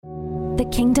the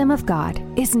kingdom of God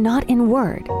is not in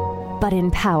word, but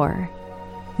in power.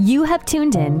 You have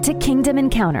tuned in to Kingdom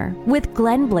Encounter with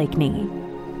Glenn Blakeney.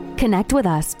 Connect with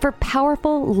us for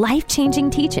powerful,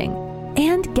 life-changing teaching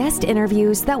and guest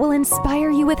interviews that will inspire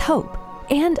you with hope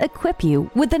and equip you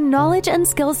with the knowledge and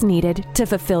skills needed to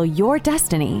fulfill your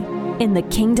destiny in the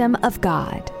kingdom of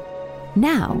God.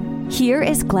 Now, here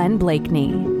is Glenn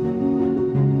Blakeney.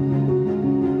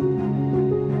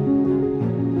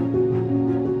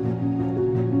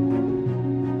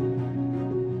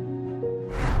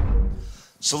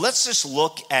 So let's just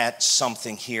look at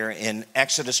something here in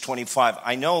Exodus 25.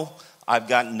 I know I've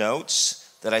got notes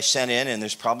that I sent in, and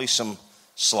there's probably some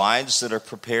slides that are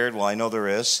prepared. Well, I know there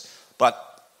is,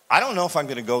 but I don't know if I'm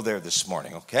going to go there this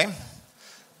morning, okay?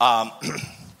 I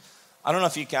don't know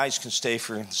if you guys can stay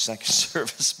for the second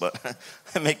service, but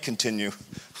I may continue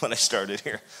when I started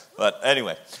here. But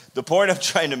anyway, the point I'm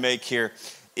trying to make here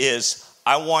is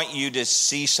I want you to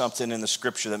see something in the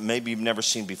scripture that maybe you've never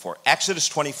seen before. Exodus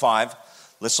 25,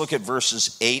 let's look at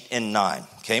verses 8 and 9,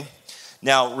 okay?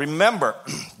 Now, remember,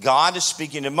 God is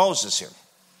speaking to Moses here.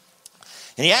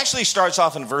 And he actually starts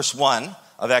off in verse 1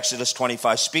 of Exodus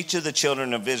 25. Speak to the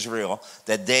children of Israel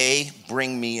that they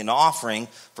bring me an offering.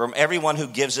 From everyone who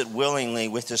gives it willingly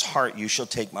with his heart, you shall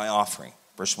take my offering.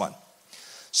 Verse 1.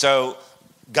 So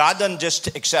God doesn't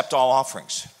just accept all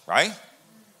offerings, right?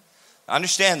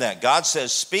 Understand that. God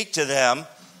says, speak to them,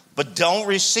 but don't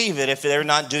receive it if they're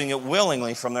not doing it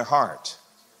willingly from their heart.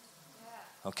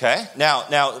 Okay?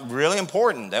 Now, really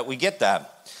important that we get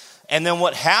that. And then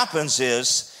what happens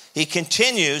is, he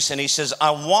continues and he says,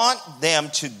 I want them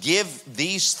to give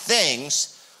these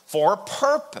things for a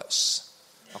purpose.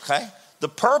 Okay? The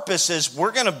purpose is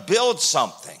we're going to build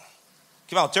something.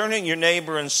 Come on, turn to your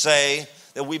neighbor and say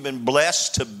that we've been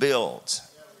blessed to build.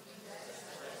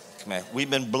 Come on, we've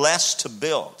been blessed to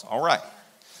build. All right.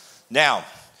 Now,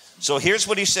 so here's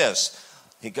what he says.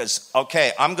 He goes,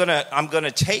 okay, I'm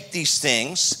gonna take these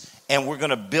things and we're going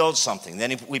to build something.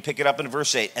 Then we pick it up in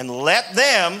verse 8. And let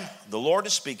them, the Lord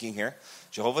is speaking here,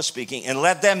 Jehovah speaking, and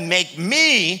let them make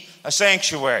me a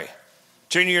sanctuary.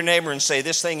 Turn to your neighbor and say,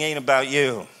 this thing ain't about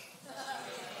you.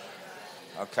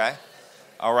 Okay?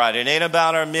 All right, it ain't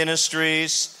about our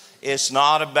ministries. It's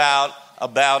not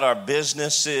about our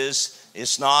businesses.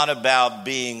 It's not about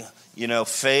being,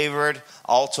 favored.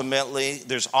 Ultimately,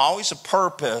 there's always a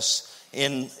purpose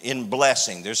in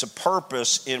blessing. There's a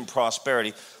purpose in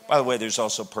prosperity. By the way, there's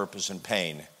also purpose in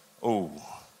pain. Ooh.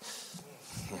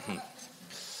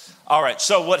 All right,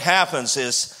 so what happens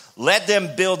is, let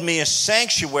them build me a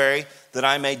sanctuary that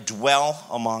I may dwell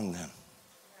among them.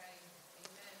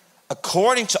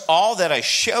 According to all that I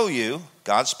show you,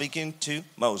 God speaking to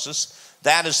Moses,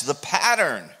 that is the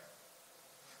pattern.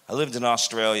 I lived in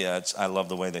Australia. I love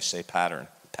the way they say pattern.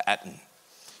 Patent.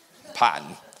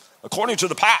 According to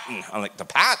the patent. I'm like, the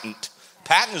patent?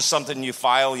 Patent is something you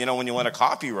file, when you want a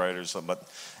copyright or something. But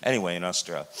anyway, in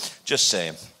Australia, just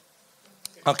saying.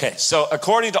 Okay, so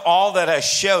according to all that I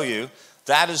show you,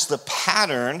 that is the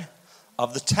pattern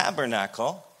of the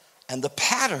tabernacle and the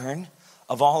pattern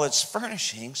of all its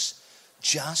furnishings,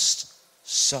 just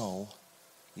so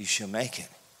you shall make it.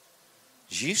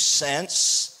 Do you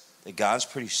sense that God's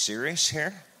pretty serious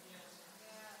here?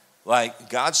 Like,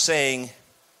 God's saying,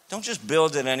 don't just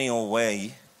build it any old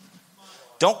way.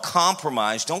 Don't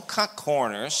compromise. Don't cut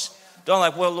corners. Don't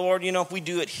like, well, Lord, if we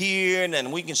do it here, and then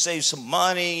we can save some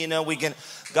money, we can.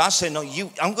 God said, no,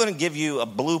 I'm going to give you a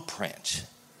blueprint.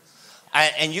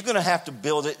 And you're going to have to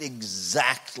build it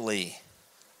exactly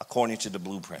according to the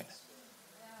blueprint.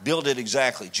 Build it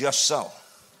exactly, just so.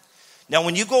 Now,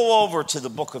 when you go over to the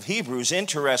book of Hebrews,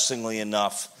 interestingly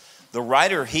enough, the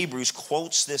writer of Hebrews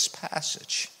quotes this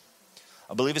passage.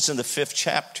 I believe it's in the 5th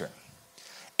chapter.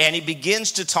 And he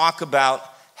begins to talk about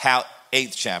how,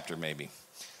 8th chapter maybe.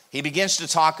 He begins to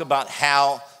talk about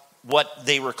how what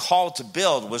they were called to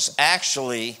build was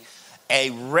actually a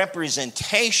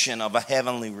representation of a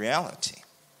heavenly reality.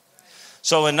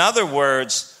 So in other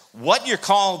words, what you're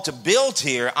called to build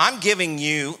here, I'm giving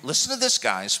you, listen to this,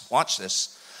 guys, watch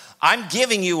this. I'm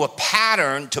giving you a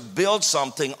pattern to build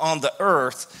something on the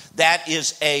earth that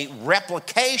is a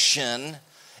replication.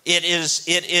 It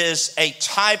is a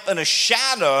type and a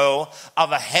shadow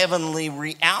of a heavenly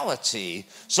reality.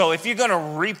 So if you're going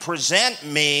to represent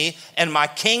me and my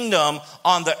kingdom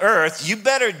on the earth, you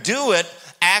better do it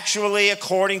actually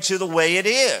according to the way it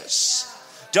is.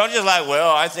 Don't just like, well,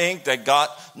 I think that God.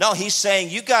 No, he's saying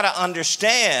you got to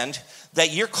understand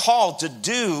that you're called to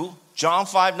do. John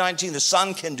 5:19, the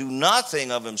Son can do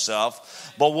nothing of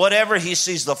himself, but whatever he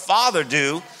sees the Father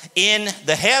do in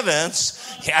the heavens,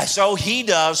 so he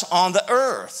does on the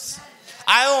earth.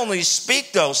 I only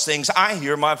speak those things I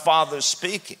hear my Father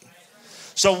speaking.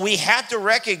 So we have to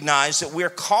recognize that we're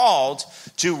called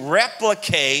to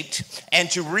replicate and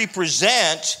to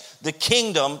represent the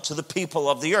kingdom to the people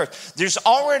of the earth. There's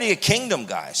already a kingdom,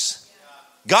 guys.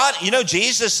 God,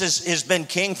 Jesus has been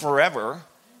king forever.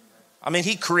 I mean,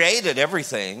 he created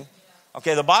everything.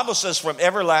 Okay, the Bible says from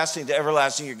everlasting to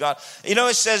everlasting, you're God.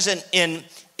 It says in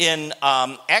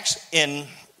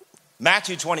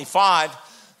Matthew 25,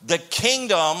 the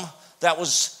kingdom that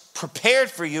was prepared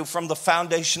for you from the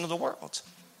foundation of the world.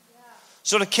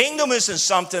 So the kingdom isn't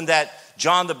something that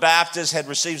John the Baptist had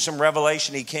received some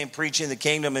revelation. He came preaching the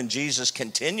kingdom and Jesus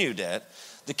continued it.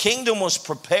 The kingdom was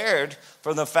prepared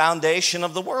from the foundation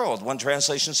of the world. One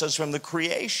translation says from the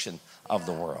creation of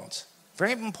the world.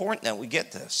 Very important that we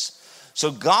get this. So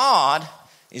God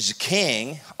is a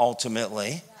king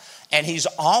ultimately, and he's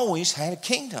always had a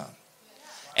kingdom.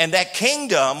 And that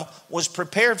kingdom was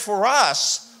prepared for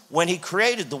us when he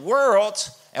created the world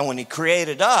and when he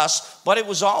created us, but it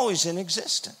was always in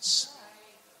existence.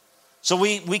 So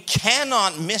we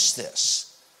cannot miss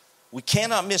this. We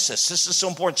cannot miss this. This is so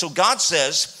important. So God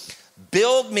says,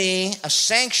 build me a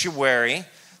sanctuary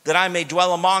that I may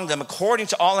dwell among them according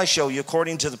to all I show you,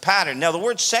 according to the pattern. Now the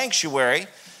word sanctuary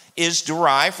is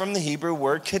derived from the Hebrew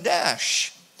word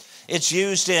kadesh. It's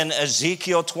used in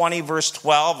Ezekiel 20 verse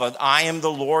 12, I am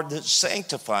the Lord that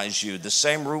sanctifies you, the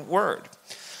same root word.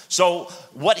 So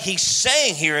what he's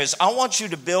saying here is, I want you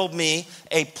to build me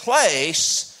a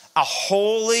place, a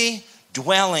holy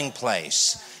dwelling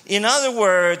place. In other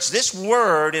words, this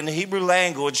word in the Hebrew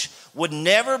language would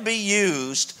never be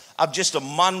used of just a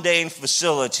mundane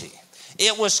facility.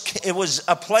 It was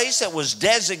a place that was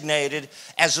designated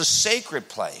as a sacred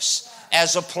place,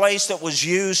 as a place that was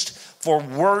used for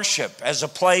worship, as a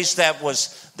place that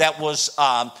was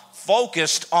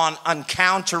focused on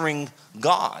encountering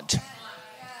God.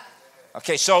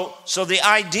 Okay, so the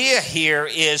idea here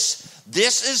is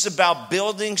this is about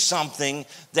building something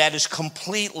that is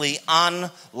completely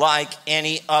unlike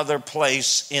any other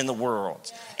place in the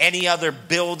world. Any other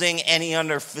building, any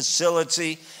other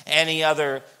facility, any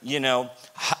other,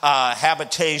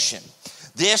 habitation.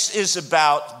 This is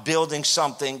about building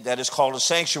something that is called a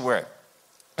sanctuary.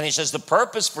 And he says, the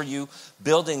purpose for you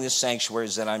building this sanctuary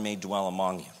is that I may dwell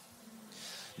among you.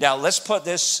 Now, let's put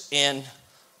this in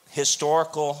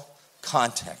historical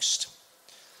context.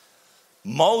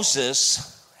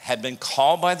 Moses had been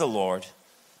called by the Lord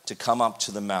to come up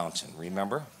to the mountain.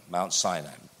 Remember? Mount Sinai.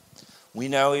 We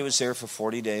know he was there for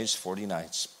 40 days, 40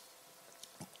 nights.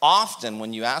 Often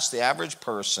when you ask the average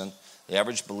person, the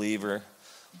average believer,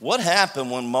 what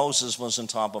happened when Moses was on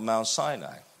top of Mount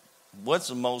Sinai? What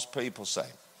do most people say?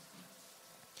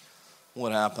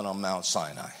 What happened on Mount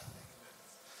Sinai?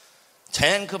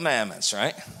 10 commandments,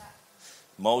 right?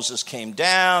 Moses came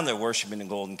down, they're worshiping the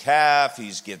golden calf,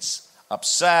 he gets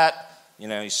upset,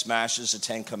 he smashes the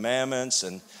 10 commandments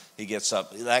and he gets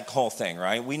up, that whole thing,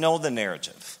 right? We know the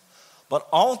narrative. But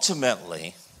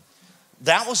ultimately,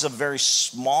 that was a very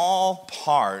small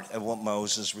part of what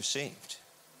Moses received.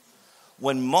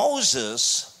 When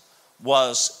Moses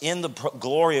was in the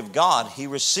glory of God, he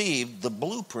received the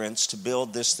blueprints to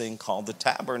build this thing called the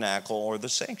tabernacle or the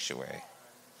sanctuary.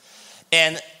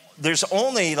 And there's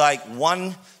only like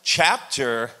one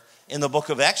chapter in the book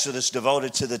of Exodus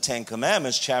devoted to the 10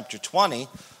 Commandments, chapter 20,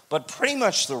 but pretty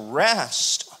much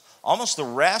almost the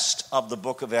rest of the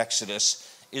book of Exodus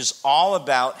is all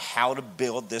about how to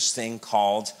build this thing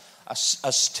called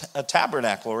a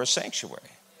tabernacle or a sanctuary.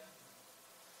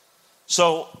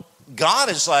 So God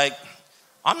is like,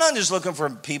 I'm not just looking for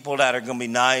people that are going to be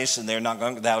nice and they're not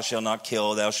going to, thou shalt not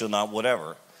kill, thou shalt not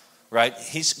whatever, right?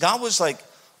 God was like,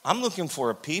 I'm looking for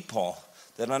a people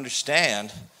that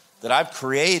understand that I've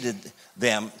created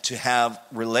them to have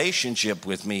relationship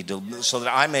with me so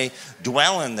that I may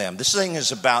dwell in them. This thing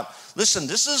is about, listen,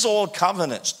 this is old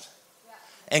covenant.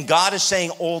 And God is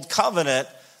saying old covenant,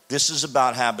 this is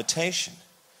about habitation.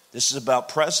 This is about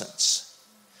presence.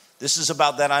 This is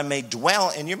about that I may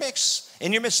dwell in your midst.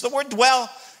 The word dwell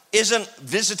isn't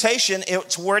visitation.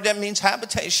 It's a word that means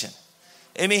habitation.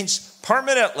 It means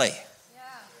permanently.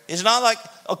 It's not like,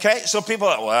 okay, so people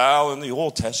are like, well, in the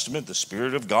Old Testament, the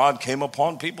Spirit of God came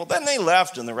upon people. Then they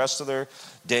left in the rest of their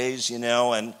days,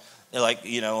 and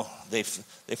they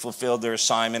fulfilled their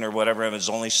assignment or whatever. It was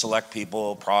only select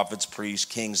people, prophets, priests,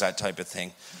 kings, that type of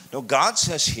thing. No, God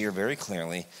says here very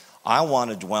clearly, I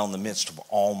want to dwell in the midst of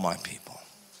all my people.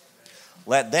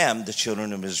 Let them, the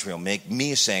children of Israel, make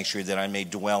me a sanctuary that I may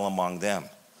dwell among them.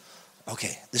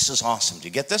 Okay, this is awesome. Do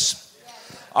you get this?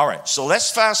 All right, so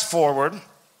let's fast forward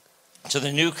to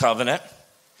the new covenant.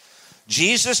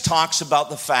 Jesus talks about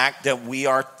the fact that we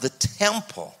are the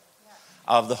temple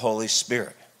of the Holy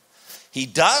Spirit. He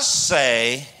does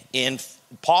say,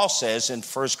 Paul says in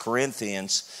 1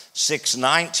 Corinthians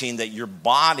 6:19 that your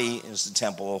body is the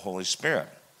temple of the Holy Spirit.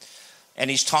 And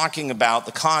he's talking about,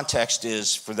 the context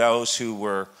is for those who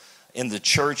were in the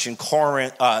church in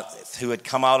Corinth, who had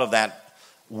come out of that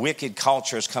wicked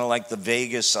culture. It's kind of like the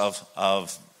Vegas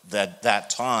of that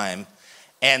time.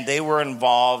 And they were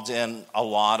involved in a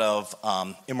lot of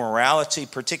immorality,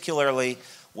 particularly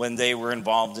when they were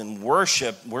involved in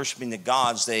worshiping the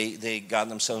gods. They got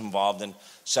themselves involved in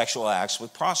sexual acts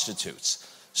with prostitutes.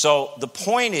 So the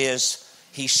point is,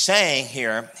 he's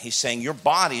saying your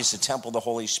body is the temple of the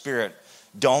Holy Spirit.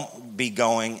 Don't be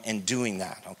going and doing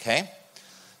that, okay?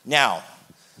 Now,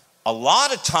 a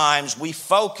lot of times we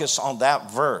focus on that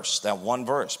verse, that one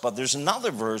verse, but there's another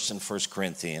verse in 1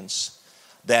 Corinthians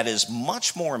that is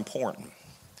much more important.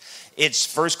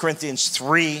 It's 1 Corinthians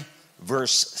 3,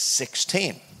 verse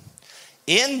 16.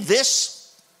 In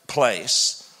this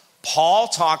place, Paul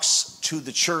talks to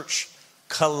the church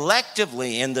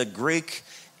collectively. In the Greek,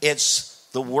 it's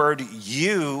the word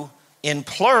you in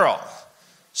plural.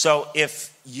 So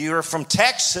if you're from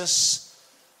Texas,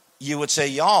 you would say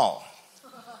y'all.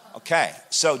 Okay,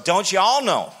 so don't y'all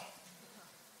know?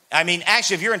 I mean,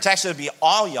 actually, if you're in Texas, it'd be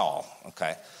all y'all,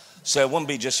 okay? So it wouldn't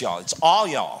be just y'all, it's all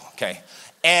y'all, okay?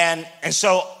 And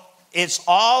so it's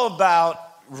all about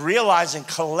realizing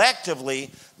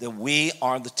collectively that we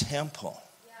are the temple.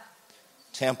 Yeah.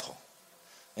 Temple.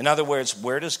 In other words,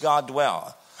 where does God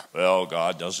dwell? Well,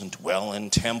 God doesn't dwell in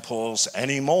temples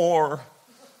anymore.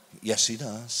 Yes, he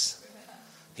does.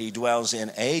 He dwells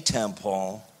in a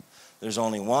temple. There's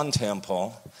only one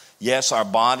temple. Yes, our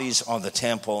bodies are the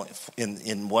temple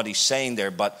in what he's saying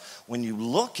there, but when you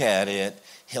look at it,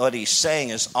 what he's saying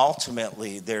is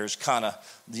ultimately there's kind of,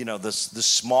 the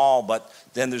small, but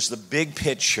then there's the big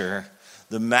picture.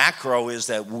 The macro is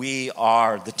that we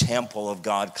are the temple of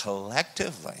God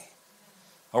collectively.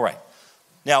 All right.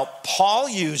 Now, Paul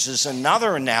uses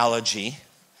another analogy,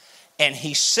 and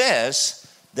he says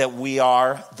that we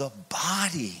are the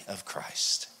body of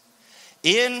Christ.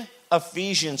 In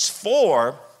Ephesians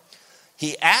 4,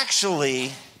 he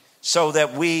actually, so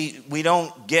that we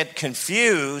don't get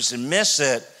confused and miss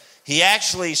it, he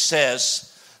actually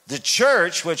says the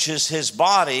church, which is his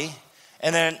body,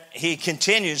 and then he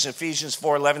continues Ephesians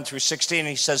 4:11 through 16, and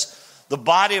he says the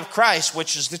body of Christ,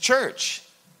 which is the church.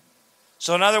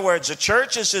 So in other words, the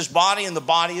church is his body and the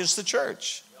body is the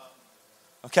church.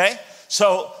 Okay?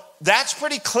 So that's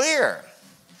pretty clear.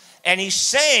 And he's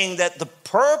saying that the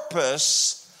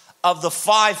purpose of the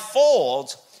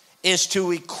fivefold is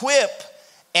to equip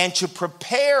and to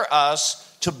prepare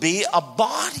us to be a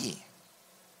body.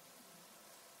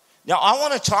 Now, I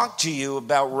want to talk to you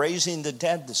about raising the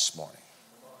dead this morning.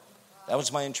 That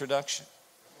was my introduction.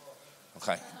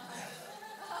 Okay.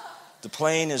 The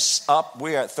plane is up.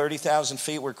 We're at 30,000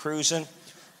 feet. We're cruising.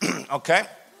 Okay.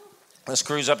 Let's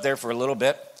cruise up there for a little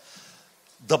bit.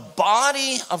 The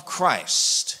body of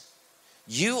Christ.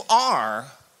 You are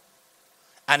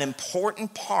an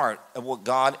important part of what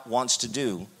God wants to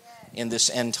do in this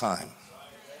end time.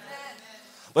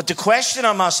 But the question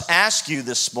I must ask you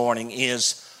this morning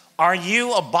is, are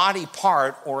you a body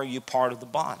part or are you part of the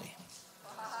body?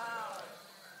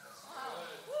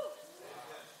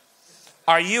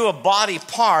 Are you a body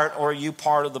part or are you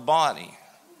part of the body?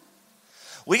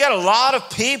 We got a lot of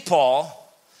people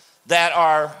that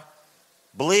are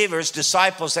believers,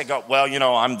 disciples that go, well,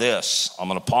 I'm this.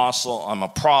 I'm an apostle. I'm a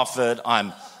prophet.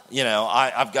 I've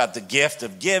got the gift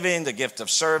of giving, the gift of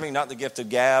serving, not the gift of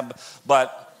gab,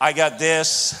 but I got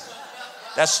this.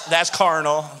 That's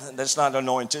carnal. That's not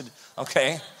anointed.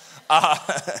 Okay.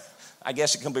 I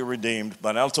guess it can be redeemed,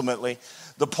 but ultimately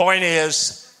the point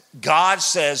is God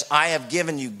says, I have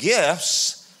given you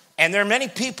gifts. And there are many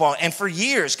people, and for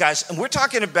years, guys, and we're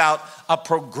talking about a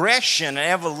progression,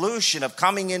 an evolution of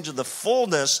coming into the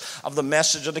fullness of the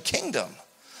message of the kingdom.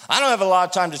 I don't have a lot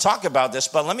of time to talk about this,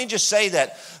 but let me just say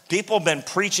that people have been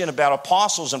preaching about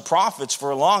apostles and prophets for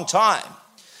a long time.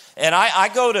 And I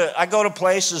go to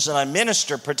places and I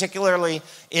minister, particularly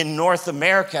in North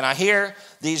America, and I hear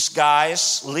these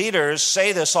guys, leaders,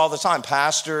 say this all the time.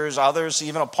 Pastors, others,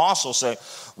 even apostles say,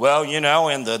 well,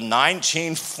 in the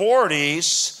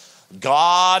 1940s,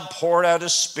 God poured out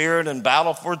his spirit in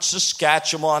Battleford,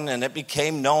 Saskatchewan, and it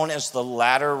became known as the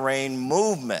Latter Rain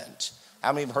Movement.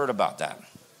 How many have heard about that?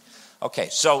 Okay,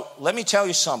 so let me tell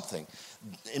you something.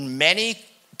 And many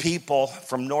people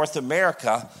from North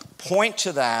America point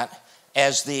to that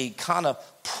as the kind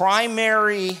of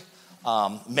primary,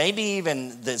 maybe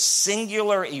even the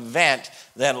singular event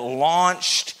that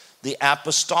launched the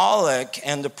apostolic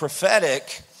and the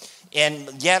prophetic.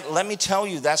 And yet, let me tell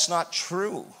you, that's not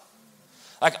true.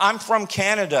 Like, I'm from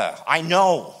Canada. I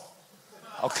know.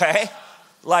 Okay?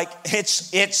 Like,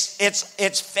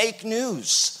 it's fake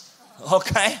news.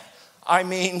 Okay? I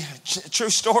mean, true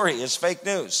story, it's fake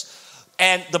news.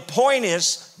 And the point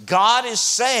is, God is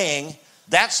saying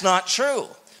that's not true.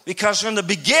 Because from the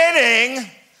beginning,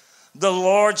 the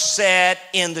Lord said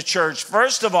in the church,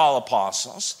 first of all,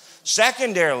 apostles,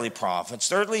 secondarily, prophets,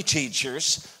 thirdly,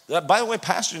 teachers. By the way,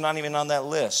 pastor's not even on that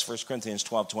list, 1 Corinthians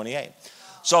 12:28.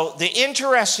 So the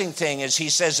interesting thing is he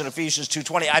says in Ephesians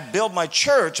 2:20, I build my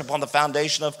church upon the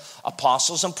foundation of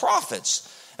apostles and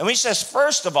prophets. And when he says,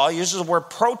 first of all, he uses the word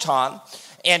proton.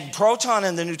 And proton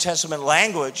in the New Testament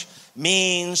language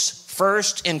means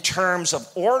first in terms of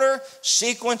order,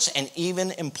 sequence, and even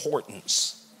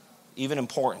importance. Even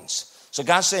importance. So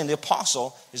God's saying the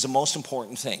apostle is the most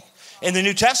important thing. In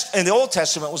the Old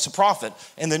Testament was the prophet.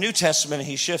 In the New Testament,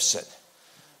 he shifts it.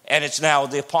 And it's now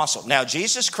the apostle. Now,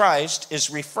 Jesus Christ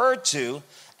is referred to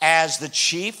as the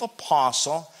chief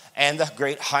apostle and the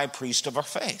great high priest of our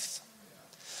faith.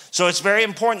 So it's very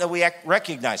important that we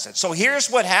recognize that. So here's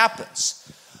what happens.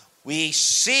 We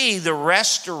see the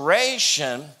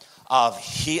restoration of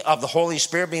the Holy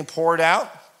Spirit being poured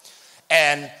out.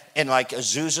 And in like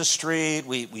Azusa Street,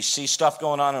 we see stuff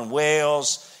going on in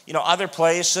Wales, other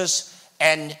places.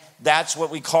 And that's what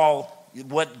we call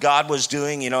what God was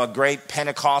doing, a great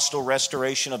Pentecostal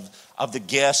restoration of the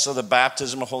gifts of the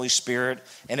baptism of the Holy Spirit.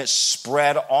 And it's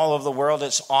spread all over the world.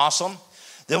 It's awesome.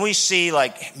 Then we see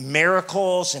like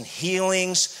miracles and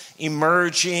healings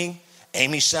emerging.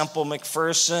 Aimee Semple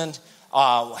McPherson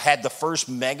had the first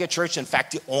mega church. In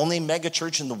fact, the only mega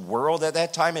church in the world at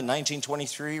that time in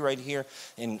 1923 right here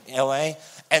in LA.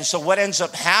 And so what ends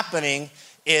up happening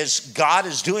is God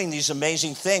is doing these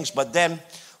amazing things. But then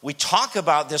we talk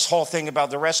about this whole thing about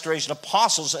the restoration of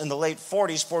apostles in the late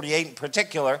 40s, 48 in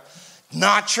particular.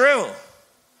 Not true.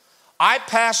 I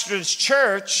pastored a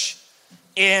church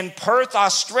in Perth,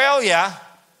 Australia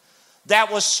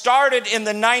that was started in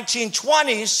the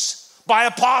 1920s by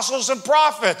apostles and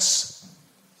prophets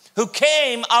who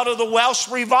came out of the Welsh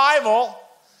revival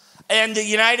in the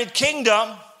United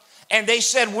Kingdom. And they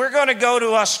said, we're going to go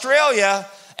to Australia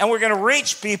and we're going to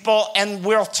reach people, and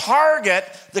we'll target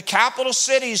the capital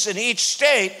cities in each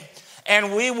state,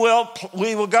 and we will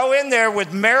go in there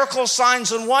with miracle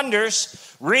signs and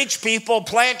wonders, reach people,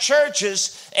 plant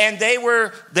churches, and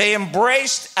they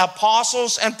embraced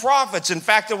apostles and prophets. In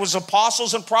fact, there was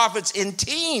apostles and prophets in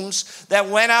teams that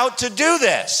went out to do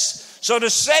this. So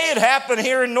to say it happened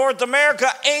here in North America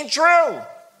ain't true.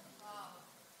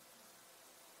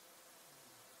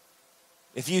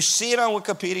 If you see it on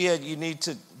Wikipedia, you need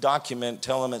to document,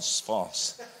 tell them it's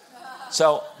false.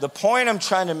 So the point I'm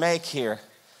trying to make here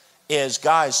is,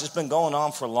 guys, it's been going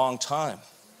on for a long time.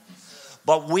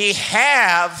 But we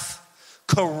have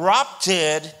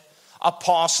corrupted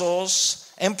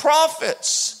apostles and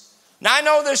prophets. Now, I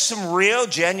know there's some real,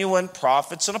 genuine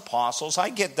prophets and apostles. I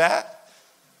get that.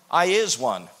 I is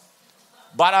one.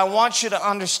 But I want you to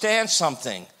understand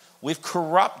something. We've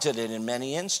corrupted it in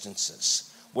many instances,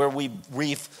 where we've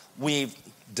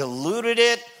diluted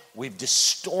it, we've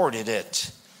distorted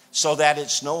it, so that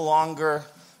it's no longer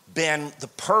been the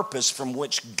purpose from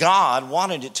which God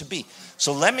wanted it to be.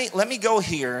 So let me go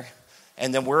here,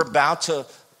 and then we're about to,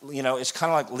 it's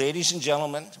kind of like, ladies and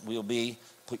gentlemen, we'll be,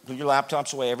 put your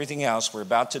laptops away, everything else, we're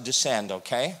about to descend,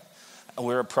 okay? And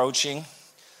we're approaching.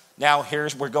 Now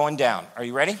we're going down. Are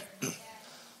you ready?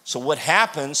 So what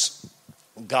happens,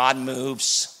 God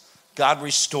moves, God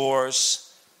restores,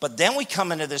 but then we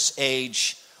come into this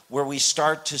age where we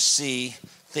start to see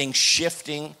things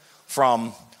shifting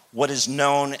from what is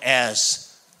known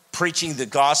as preaching the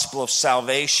gospel of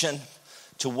salvation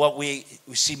to what we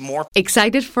see more.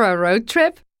 Excited for a road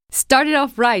trip? Start it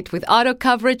off right with auto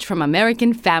coverage from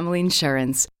American Family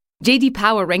Insurance. J.D.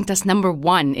 Power ranked us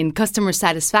 #1 in customer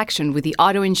satisfaction with the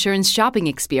auto insurance shopping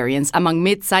experience among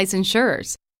mid-size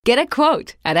insurers. Get a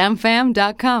quote at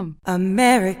amfam.com.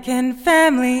 American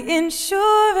Family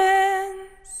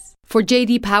Insurance. For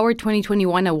J.D. Power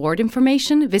 2021 award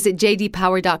information, visit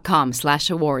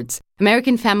jdpower.com/awards.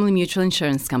 American Family Mutual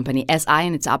Insurance Company, SI,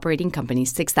 and its operating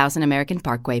companies, 6000 American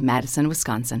Parkway, Madison,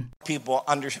 Wisconsin. People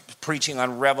preaching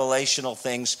on revelational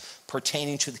things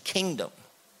pertaining to the kingdom.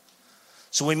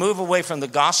 So we move away from the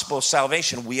gospel of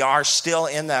salvation. We are still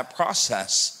in that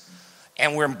process,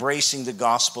 and we're embracing the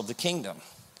gospel of the kingdom.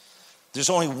 There's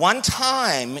only one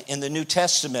time in the New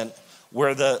Testament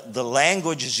where the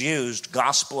language is used,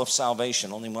 gospel of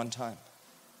salvation, only one time.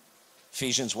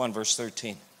 Ephesians 1, verse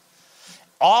 13.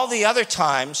 All the other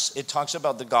times, it talks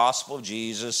about the gospel of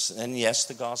Jesus, and yes,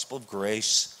 the gospel of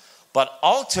grace. But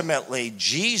ultimately,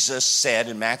 Jesus said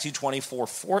in Matthew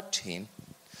 24:14,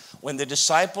 when the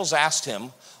disciples asked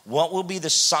him, what will be the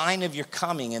sign of your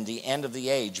coming in the end of the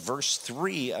age? Verse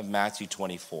 3 of Matthew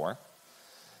 24.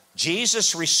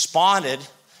 Jesus responded,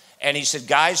 and he said,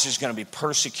 guys, there's going to be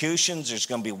persecutions, there's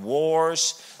going to be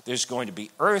wars, there's going to be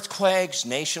earthquakes,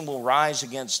 nation will rise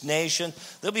against nation.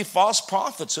 There'll be false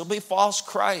prophets, there'll be false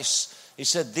Christs. He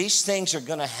said, these things are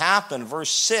going to happen. Verse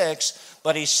 6,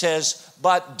 but he says,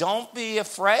 but don't be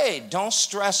afraid. Don't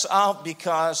stress out,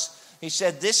 because he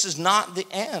said, this is not the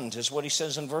end, is what he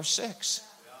says in verse 6.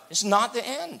 It's not the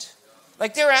end.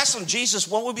 Like they're asking Jesus,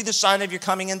 what will be the sign of your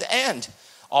coming in the end?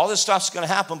 All this stuff's going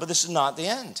to happen, but this is not the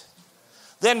end.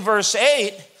 Then verse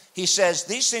 8, he says,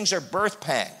 these things are birth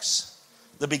pangs,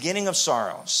 the beginning of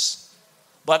sorrows.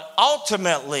 But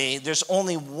ultimately, there's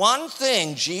only one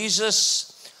thing Jesus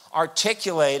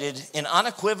articulated in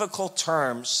unequivocal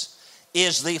terms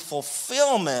is the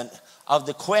fulfillment of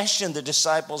the question the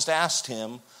disciples asked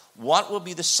him, what will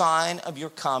be the sign of your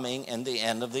coming and the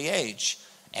end of the age?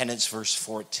 And it's verse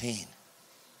 14.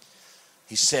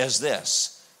 He says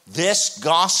this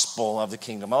gospel of the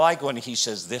kingdom. I like when he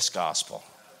says this gospel,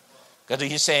 because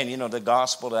he's saying, the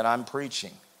gospel that I'm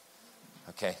preaching.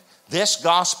 Okay. This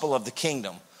gospel of the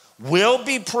kingdom will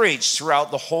be preached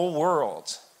throughout the whole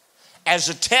world as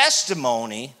a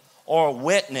testimony or a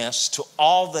witness to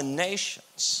all the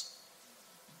nations.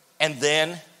 And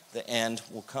then the end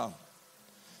will come.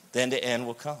 Then the end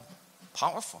will come.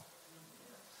 Powerful.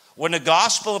 When the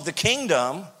gospel of the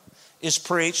kingdom is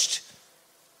preached,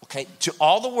 to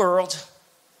all the world,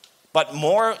 but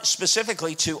more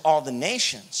specifically to all the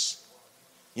nations.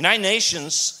 United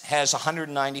Nations has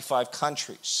 195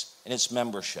 countries in its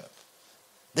membership.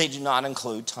 They do not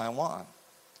include Taiwan.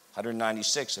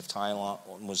 196 if Taiwan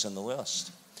was in the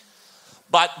list.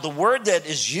 But the word that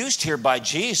is used here by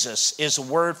Jesus is a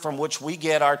word from which we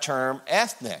get our term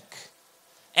ethnic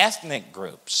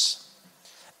groups.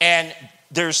 And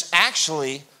there's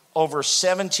actually over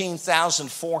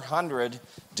 17,400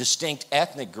 distinct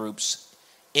ethnic groups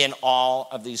in all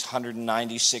of these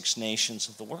 196 nations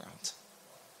of the world.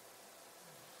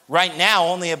 Right now,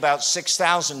 only about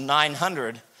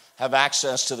 6,900 have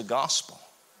access to the gospel.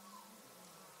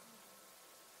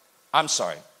 I'm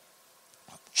sorry.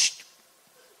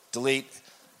 Delete.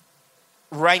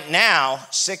 Right now,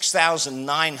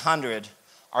 6,900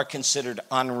 are considered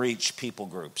unreached people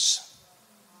groups.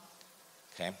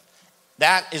 Okay?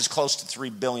 That is close to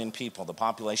 3 billion people. The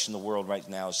population of the world right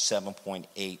now is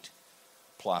 7.8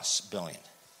 plus billion.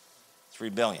 3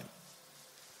 billion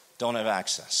don't have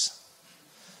access.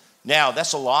 Now,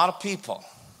 that's a lot of people.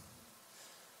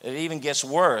 It even gets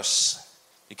worse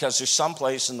because there's some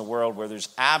place in the world where there's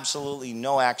absolutely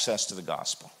no access to the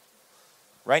gospel.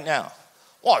 Right now.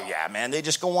 Well, yeah, man, they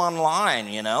just go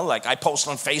online, like I post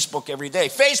on Facebook every day.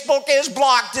 Facebook is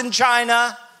blocked in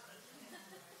China.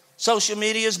 Social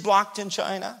media is blocked in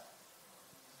China.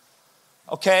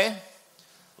 Okay?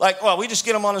 We just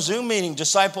get them on a Zoom meeting,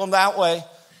 disciple them that way.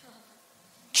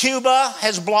 Cuba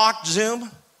has blocked Zoom.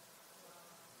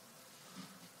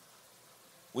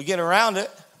 We get around it,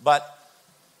 but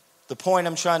the point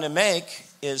I'm trying to make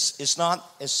is it's not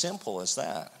as simple as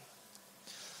that.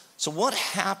 So what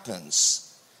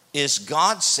happens is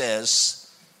God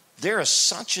says there is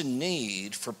such a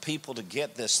need for people to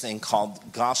get this thing called the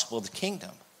gospel of the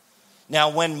kingdom. Now,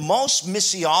 when most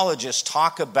missiologists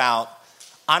talk about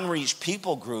unreached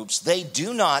people groups, they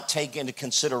do not take into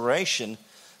consideration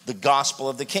the gospel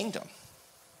of the kingdom.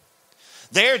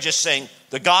 They're just saying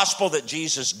the gospel that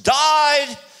Jesus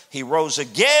died, he rose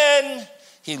again,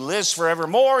 he lives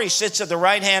forevermore, he sits at the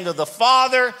right hand of the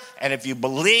Father, and if you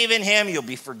believe in him, you'll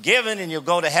be forgiven and you'll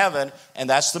go to heaven, and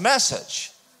that's the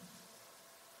message.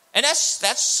 And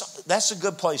that's a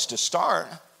good place to start.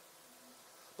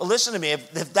 But listen to me,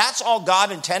 if that's all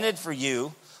God intended for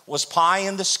you was pie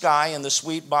in the sky and the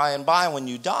sweet by and by when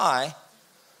you die,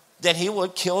 then he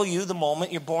would kill you the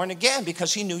moment you're born again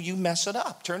because he knew you mess it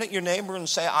up. Turn at your neighbor and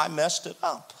say, I messed it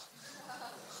up.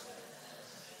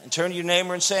 And turn to your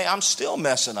neighbor and say, I'm still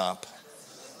messing up.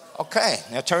 Okay,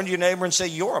 now turn to your neighbor and say,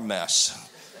 you're a mess.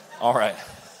 All right.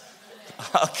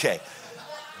 Okay.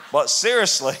 But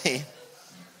seriously,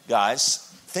 guys,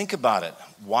 think about it.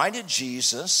 Why did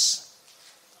Jesus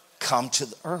come to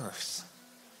the earth?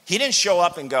 He didn't show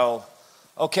up and go,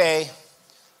 okay,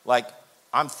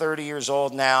 I'm 30 years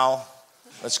old now.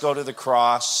 Let's go to the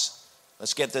cross.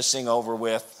 Let's get this thing over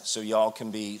with so y'all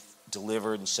can be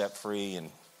delivered and set free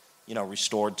and,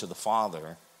 restored to the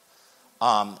Father.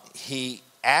 He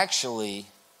actually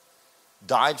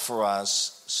died for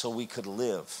us so we could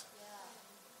live.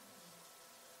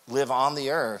 Live on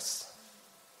the earth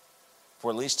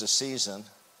for at least a season.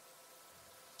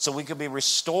 So we could be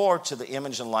restored to the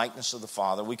image and likeness of the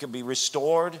Father. We could be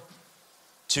restored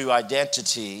to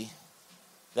identity.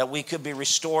 That we could be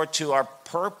restored to our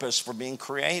purpose for being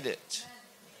created.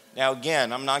 Now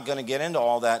again, I'm not going to get into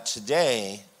all that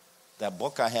today. That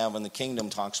book I have in the Kingdom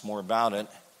talks more about it.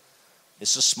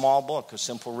 It's a small book, a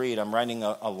simple read. I'm writing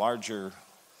a larger,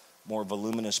 more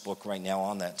voluminous book right now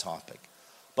on that topic.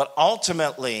 But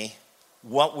ultimately,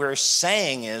 what we're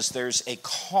saying is there's a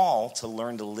call to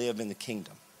learn to live in the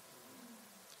kingdom.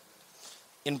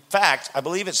 In fact, I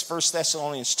believe it's 1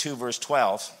 Thessalonians 2, verse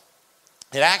 12.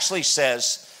 It actually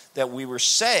says that we were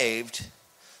saved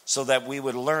so that we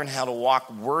would learn how to walk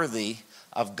worthy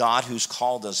of God who's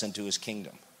called us into his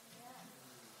kingdom.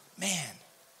 Man,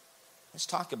 let's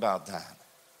talk about that.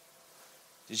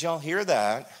 Did y'all hear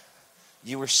that?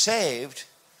 You were saved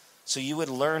so you would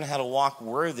learn how to walk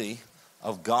worthy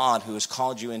of God who has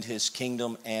called you into his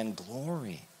kingdom and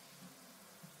glory.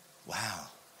 Wow,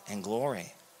 and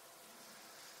glory.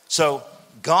 So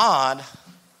God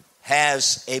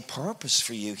has a purpose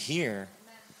for you here.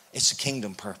 It's a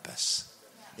kingdom purpose.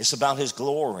 It's about his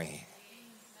glory.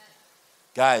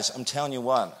 Guys, I'm telling you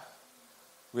what,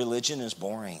 religion is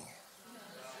boring.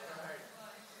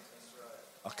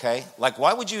 Okay? Like,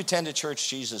 why would you attend a church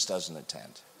Jesus doesn't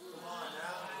attend?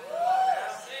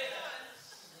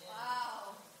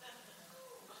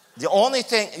 The only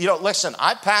thing, listen,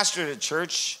 I pastored a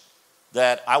church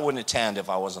that I wouldn't attend if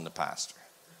I wasn't the pastor.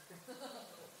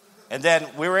 And then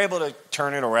we were able to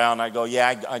turn it around. I go,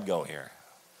 yeah, I'd go here.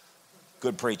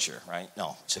 Good preacher, right?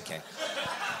 No, it's okay.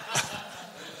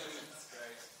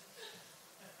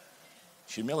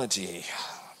 Humility,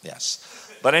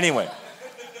 yes. But anyway,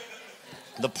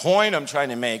 the point I'm trying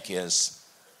to make is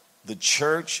the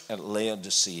church at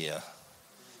Laodicea,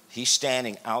 he's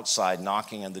standing outside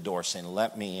knocking on the door saying,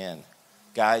 let me in.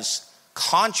 Guys,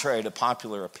 contrary to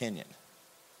popular opinion,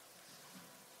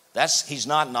 he's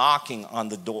not knocking on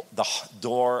the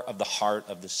door of the heart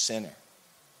of the sinner.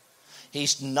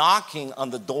 He's knocking on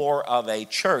the door of a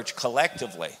church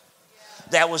collectively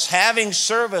that was having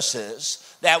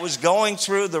services, that was going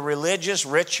through the religious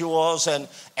rituals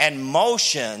and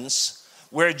motions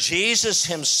where Jesus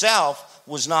himself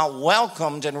was not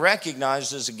welcomed and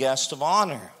recognized as a guest of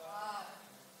honor.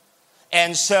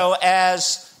 And so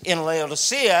as in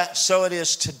Laodicea, so it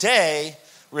is today.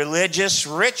 Religious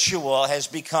ritual has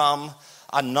become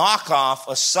a knockoff,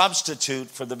 a substitute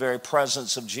for the very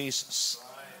presence of Jesus.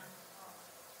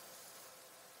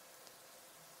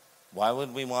 Why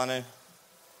would we want to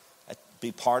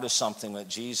be part of something that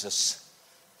Jesus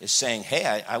is saying,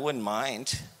 hey, I wouldn't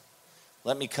mind.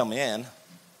 Let me come in.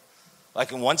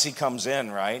 Like, and once he comes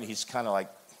in, right, he's kind of like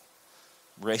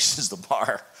raises the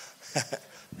bar.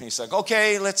 He's like,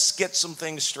 okay, let's get some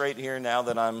things straight here now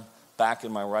that I'm back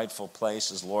in my rightful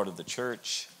place as Lord of the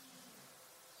church.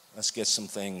 Let's get some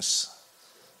things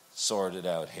sorted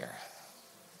out here.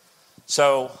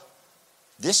 So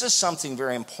this is something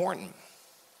very important.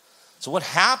 So what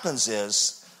happens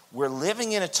is we're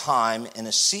living in a time, in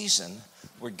a season,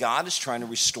 where God is trying to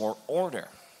restore order.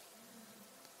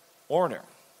 Order.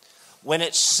 When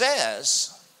it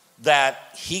says that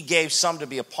he gave some to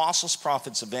be apostles,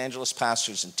 prophets, evangelists,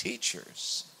 pastors, and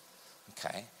teachers,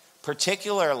 okay,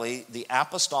 particularly the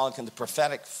apostolic and the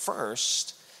prophetic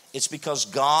first, it's because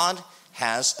God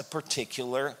has a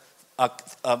particular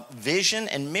a vision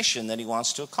and mission that he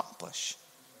wants to accomplish.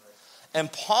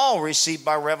 And Paul received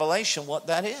by revelation what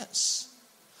that is.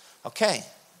 Okay,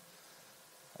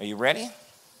 are you ready?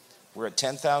 We're at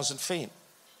 10,000 feet.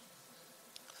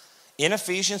 In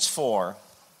Ephesians 4,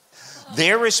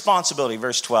 their responsibility,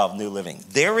 verse 12, New Living,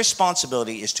 their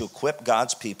responsibility is to equip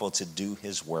God's people to do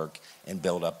his work and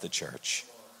build up the church.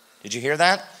 Did you hear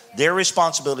that? Their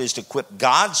responsibility is to equip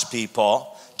God's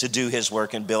people to do his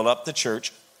work and build up the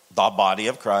church, the body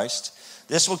of Christ.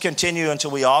 This will continue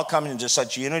until we all come into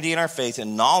such unity in our faith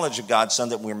and knowledge of God's Son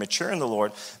that we're mature in the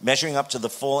Lord, measuring up to the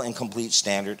full and complete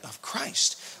standard of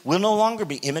Christ. We'll no longer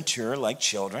be immature like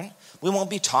children. We won't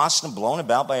be tossed and blown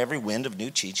about by every wind of new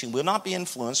teaching. We'll not be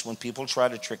influenced when people try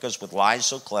to trick us with lies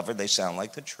so clever they sound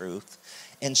like the truth.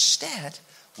 Instead,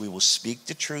 we will speak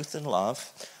the truth in love,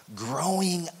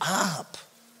 growing up.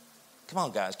 Come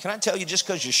on, guys. Can I tell you, just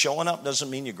because you're showing up doesn't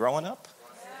mean you're growing up?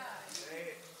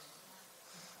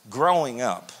 Growing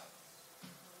up.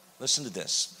 Listen to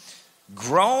this.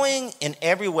 Growing in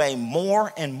every way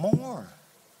more and more.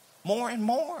 More and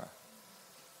more.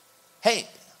 Hey,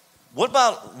 what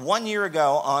about 1 year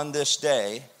ago on this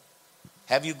day,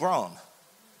 have you grown?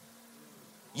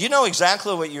 You know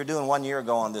exactly what you were doing 1 year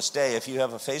ago on this day if you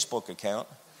have a Facebook account.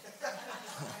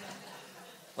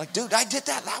 Like, dude, I did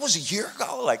that. That was a year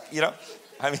ago. Like,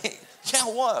 I mean, yeah,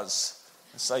 it was.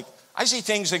 It's like, I see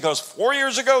things that goes 4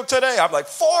 years ago today. I'm like,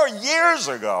 4 years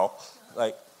ago?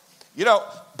 Like,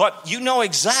 but you know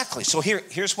exactly. So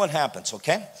here's what happens,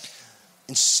 okay?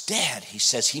 Instead, he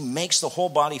says he makes the whole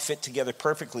body fit together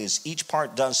perfectly as each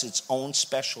part does its own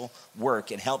special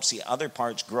work. It helps the other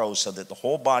parts grow so that the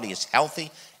whole body is healthy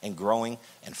and growing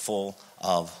and full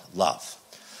of love.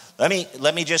 Let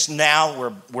me just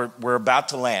now, we're about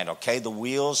to land, okay? The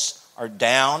wheels are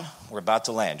down. We're about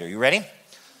to land. Are you ready?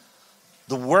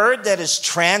 The word that is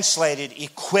translated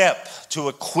equip, to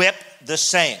equip the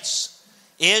saints,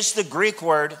 is the Greek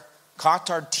word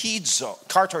katartismos.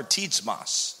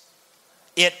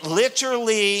 It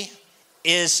literally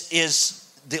is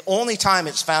the only time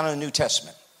it's found in the New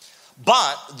Testament.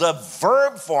 But the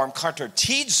verb form,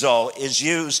 katartizo, is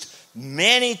used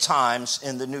many times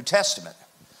in the New Testament.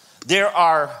 There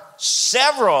are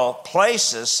several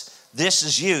places this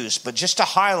is used, but just to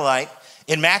highlight,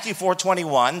 in Matthew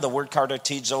 4:21, the word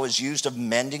katartizo is used of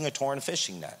mending a torn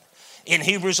fishing net. In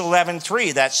Hebrews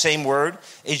 11:3, that same word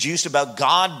is used about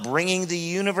God bringing the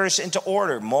universe into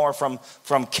order, more from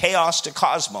chaos to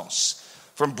cosmos,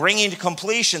 from bringing to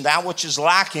completion that which is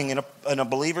lacking in a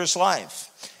believer's life.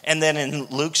 And then in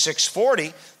Luke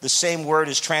 6:40, the same word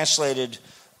is translated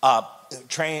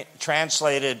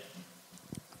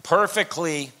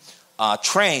perfectly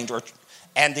trained,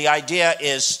 and the idea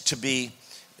is to be,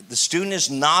 the student is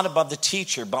not above the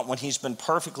teacher, but when he's been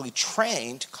perfectly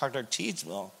trained,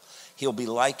 katartizo, he'll be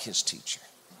like his teacher.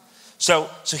 So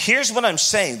here's what I'm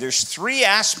saying. There's three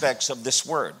aspects of this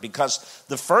word, because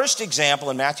the first example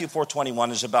in Matthew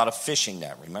 4:21 is about a fishing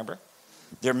net, remember?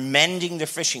 They're mending the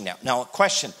fishing net. Now, a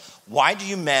question, why do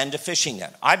you mend a fishing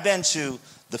net? I've been to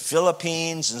the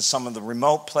Philippines and some of the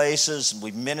remote places, and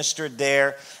we've ministered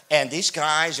there, and these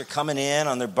guys are coming in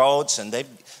on their boats, and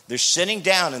they're sitting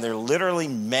down, and they're literally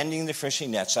mending the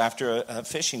fishing nets after a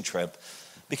fishing trip.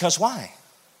 Because why?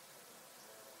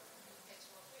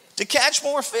 To catch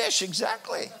more fish,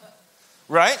 exactly.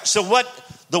 Right? So what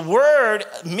the word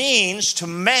means, to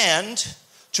mend,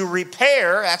 to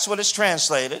repair, that's what it's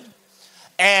translated.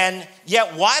 And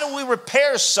yet, why do we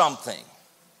repair something?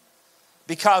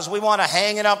 Because we want to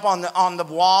hang it up on the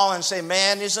wall and say,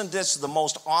 man, isn't this the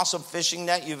most awesome fishing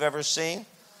net you've ever seen?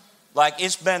 Like,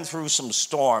 it's been through some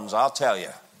storms, I'll tell you.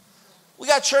 We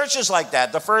got churches like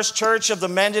that. The first church of the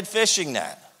mended fishing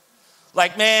net.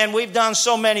 Like, man, we've done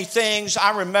so many things.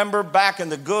 I remember back in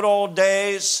the good old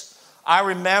days. I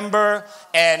remember,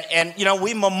 and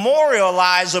we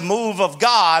memorialize a move of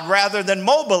God rather than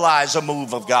mobilize a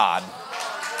move of God.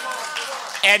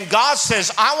 And God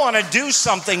says, I want to do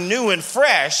something new and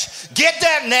fresh. Get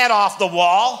that net off the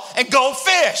wall and go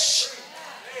fish.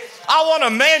 I want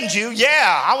to mend you.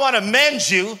 Yeah, I want to mend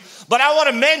you. But I want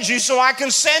to mend you so I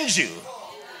can send you.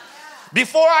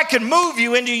 Before I can move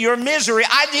you into your misery,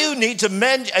 I do need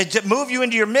to move you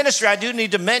into your ministry. I do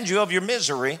need to mend you of your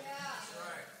misery.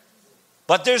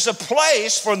 But there's a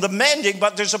place for the mending,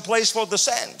 but there's a place for the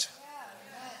send.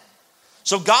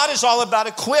 So God is all about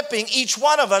equipping each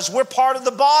one of us. We're part of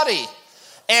the body.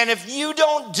 And if you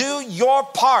don't do your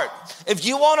part, if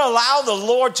you won't allow the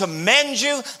Lord to mend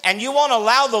you and you won't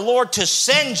allow the Lord to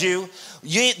send you,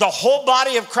 the whole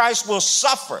body of Christ will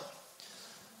suffer.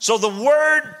 So the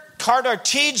word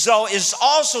katartizo is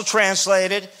also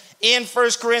translated in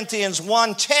 1 Corinthians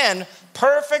 1:10,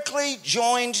 perfectly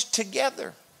joined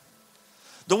together.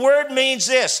 The word means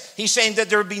this. He's saying that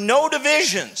there would be no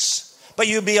divisions, but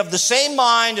you'd be of the same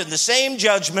mind and the same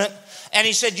judgment. And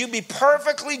he said you'd be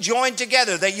perfectly joined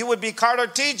together, that you would be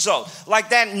katartizo, like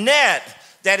that net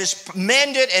that is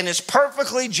mended and is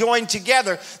perfectly joined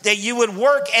together, that you would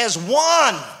work as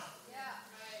one.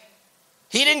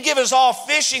 He didn't give us all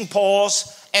fishing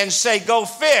poles and say, go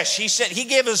fish. He said he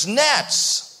gave us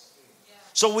nets.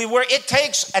 So it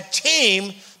takes a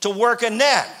team to work a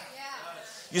net.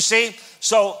 You see?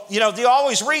 So, they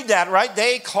always read that, right?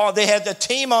 They had the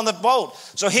team on the boat.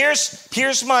 So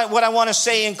here's what I want to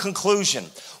say in conclusion.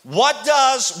 What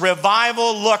does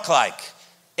revival look like?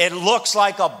 It looks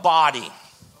like a body.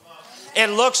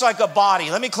 It looks like a body.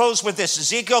 Let me close with this.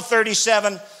 Ezekiel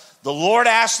 37, the Lord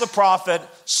asked the prophet,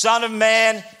 Son of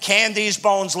man, can these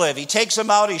bones live? He takes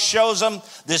them out. He shows them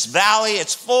this valley.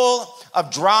 It's full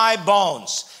of dry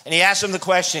bones. And he asks him the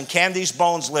question, can these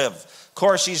bones live? Of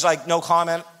course, he's like, no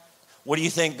comment. What do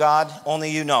you think, God? Only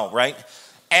you know, right?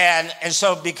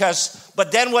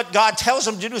 But then what God tells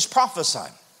him to do is prophesy.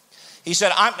 He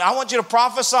said, I want you to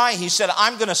prophesy. He said,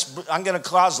 I'm going to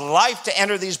cause life to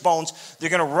enter these bones. They're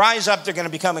going to rise up. They're going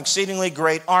to become exceedingly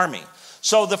great army.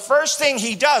 So the first thing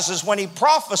he does is when he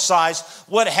prophesies,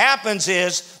 what happens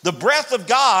is the breath of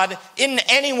God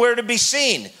isn't anywhere to be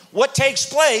seen. What takes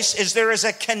place is there is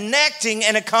a connecting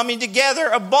and a coming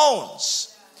together of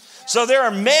bones. So there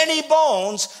are many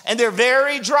bones and they're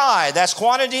very dry. That's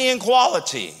quantity and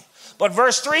quality. But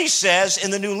verse 3 says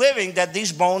in the New Living that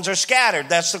these bones are scattered.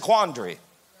 That's the quandary.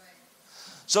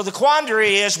 So the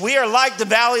quandary is we are like the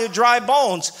valley of dry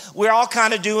bones. We're all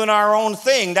kind of doing our own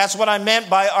thing. That's what I meant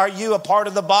by are you a part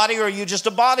of the body or are you just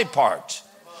a body part?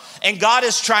 And God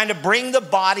is trying to bring the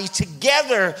body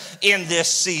together in this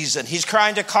season. He's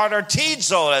trying to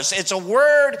katartizo us. It's a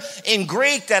word in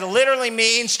Greek that literally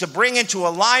means to bring into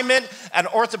alignment, an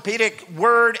orthopedic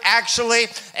word actually,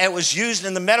 and it was used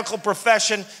in the medical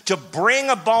profession to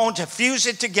bring a bone, to fuse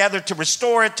it together, to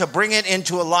restore it, to bring it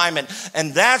into alignment.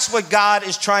 And that's what God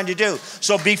is trying to do.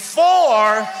 So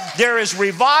before there is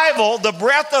revival, the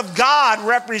breath of God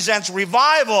represents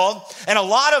revival, and a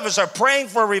lot of us are praying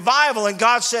for revival, and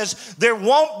God says, there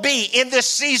won't be in this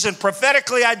season.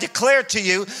 Prophetically, I declare to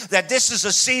you that this is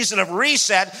a season of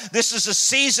reset. This is a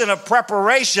season of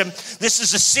preparation. This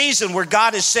is a season where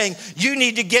God is saying, you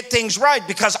need to get things right,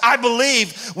 because I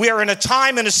believe we are in a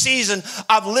time and a season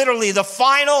of literally the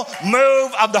final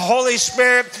move of the Holy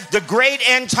Spirit, the great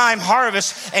end time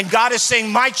harvest. And God is saying,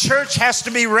 my church has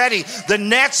to be ready. The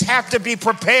nets have to be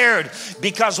prepared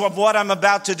because of what I'm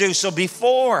about to do. So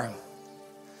before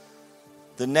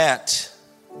the net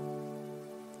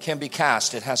can be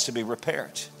cast, it has to be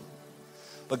repaired.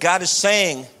 But God is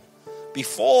saying,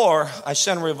 before I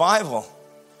send revival,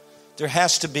 there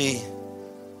has to be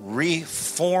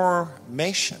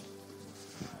reformation,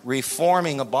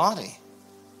 reforming a body.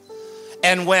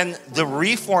 And when the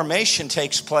reformation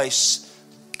takes place,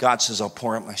 God says, I'll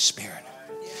pour out my spirit.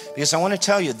 Because I want to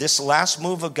tell you, this last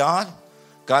move of God,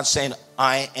 God's saying,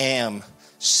 I am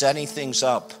setting things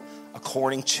up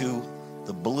according to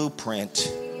the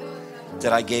blueprint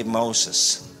that I gave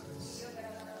Moses,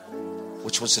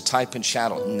 which was a type and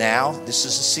shadow. Now, this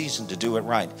is a season to do it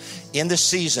right. In this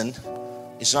season,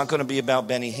 it's not going to be about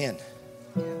Benny Hinn.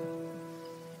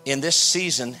 In this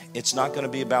season, it's not going to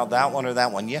be about that one or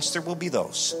that one. Yes, there will be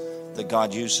those that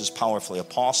God uses powerfully.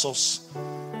 Apostles,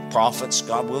 prophets,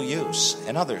 God will use,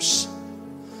 and others.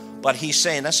 But he's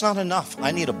saying, that's not enough.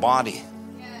 I need a body.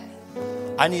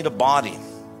 I need a body.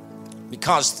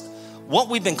 Because what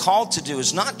we've been called to do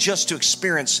is not just to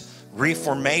experience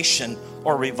reformation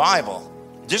or revival.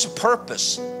 There's a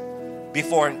purpose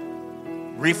before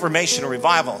reformation or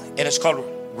revival, and it's called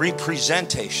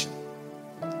representation.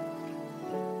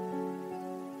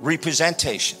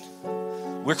 Representation.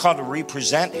 We're called to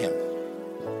represent him.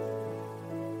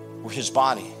 We're his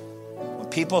body. When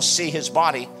people see his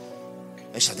body,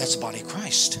 they say, that's the body of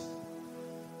Christ.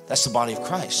 That's the body of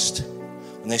Christ.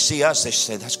 When they see us, they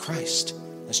say, that's Christ.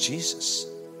 That's Jesus.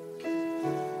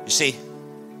 You see,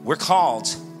 we're called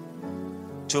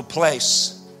to a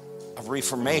place of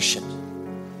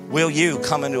reformation. Will you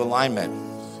come into alignment?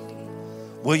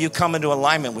 Will you come into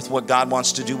alignment with what God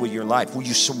wants to do with your life? Will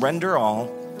you surrender all?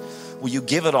 Will you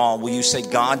give it all? Will you say,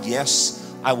 God,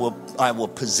 yes, I will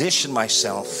position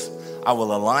myself. I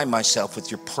will align myself with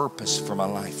your purpose for my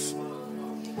life.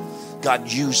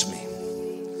 God, use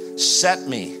me. Set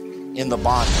me in the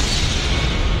body.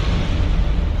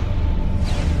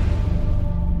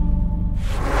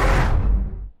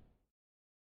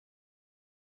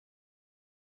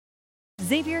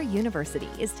 Xavier University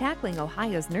is tackling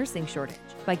Ohio's nursing shortage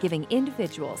by giving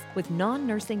individuals with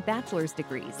non-nursing bachelor's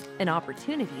degrees an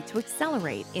opportunity to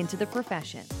accelerate into the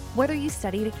profession. Whether you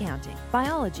studied accounting,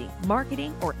 biology,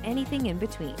 marketing, or anything in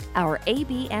between, our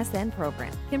ABSN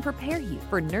program can prepare you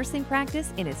for nursing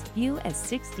practice in as few as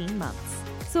 16 months.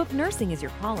 So if nursing is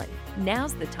your calling,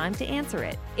 now's the time to answer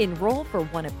it. Enroll for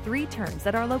one of 3 terms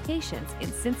at our locations in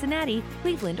Cincinnati,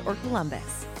 Cleveland, or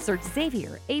Columbus. Search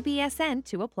Xavier ABSN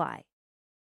to apply.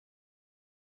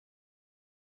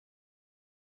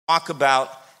 Talk about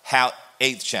how,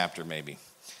 8th chapter maybe,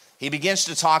 he begins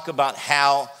to talk about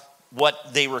how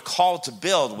what they were called to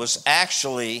build was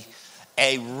actually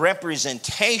a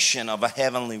representation of a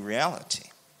heavenly reality.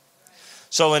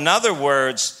 So in other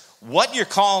words, what you're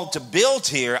called to build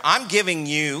here, I'm giving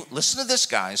you, listen to this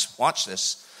guys, watch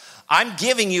this. I'm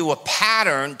giving you a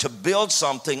pattern to build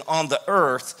something on the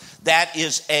earth that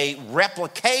is a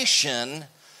replication.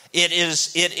 It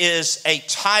is a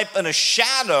type and a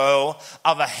shadow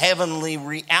of a heavenly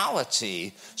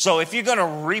reality. So if you're going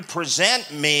to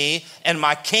represent me and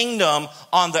my kingdom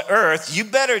on the earth, you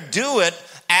better do it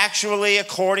actually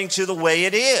according to the way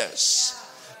it is.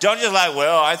 Don't just like,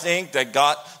 well, I think that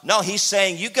God. No, he's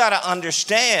saying you got to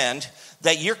understand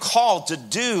that you're called to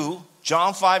do.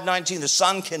 John 5:19, the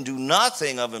Son can do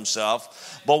nothing of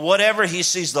himself, but whatever he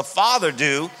sees the Father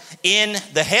do in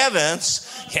the heavens,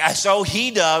 so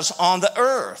he does on the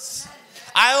earth.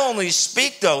 I only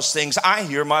speak those things I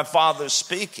hear my Father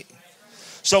speaking.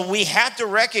 So we have to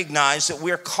recognize that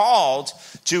we're called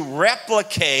to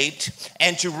replicate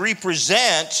and to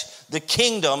represent the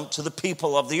kingdom to the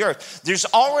people of the earth. There's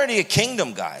already a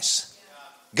kingdom, guys.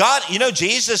 God,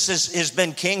 Jesus has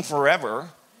been king forever.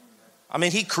 I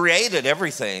mean, he created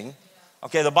everything.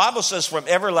 Okay, the Bible says from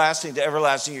everlasting to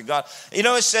everlasting, you're God.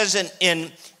 It says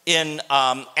in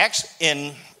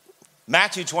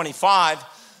Matthew 25,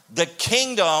 the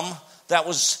kingdom that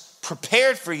was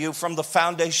prepared for you from the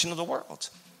foundation of the world.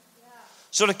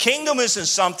 So the kingdom isn't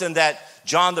something that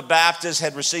John the Baptist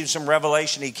had received some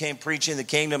revelation. He came preaching the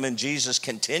kingdom and Jesus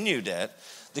continued it.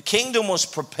 The kingdom was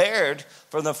prepared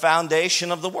from the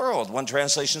foundation of the world. One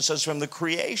translation says from the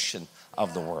creation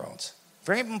of the world.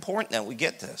 Very important that we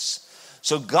get this.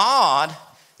 So God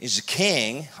is a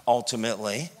king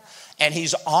ultimately, and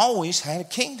he's always had a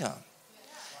kingdom.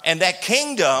 And that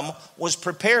kingdom was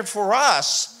prepared for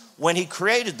us when he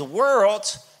created the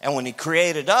world and when he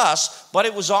created us, but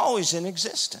it was always in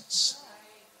existence.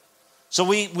 So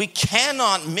we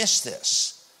cannot miss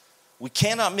this. We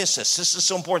cannot miss this. This is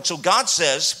so important. So God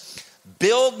says,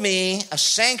 build me a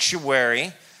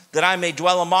sanctuary that I may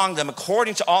dwell among them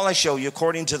according to all I show you,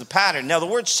 according to the pattern. Now the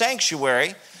word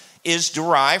sanctuary is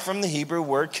derived from the Hebrew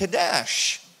word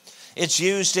kadesh. It's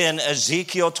used in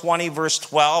Ezekiel 20 verse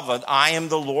 12, I am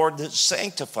the Lord that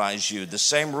sanctifies you, the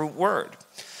same root word.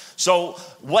 So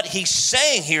what he's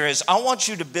saying here is, I want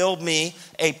you to build me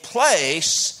a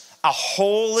place, a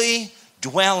holy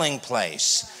dwelling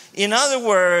place. In other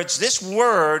words, this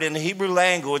word in the Hebrew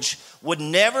language would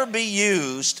never be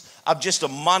used of just a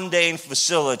mundane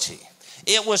facility.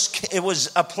 It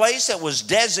was a place that was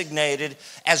designated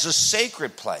as a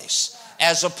sacred place,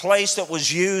 as a place that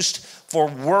was used for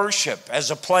worship,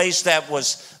 as a place that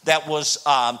was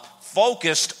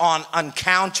focused on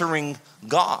encountering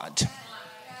God.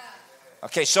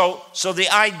 Okay, so the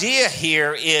idea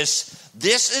here is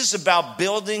this is about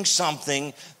building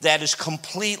something that is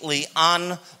completely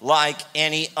unlike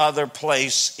any other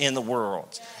place in the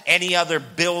world. Any other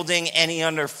building, any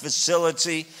other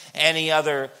facility, any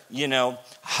other,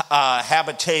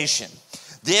 habitation.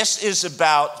 This is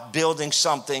about building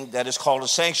something that is called a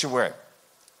sanctuary.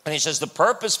 And he says, the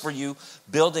purpose for you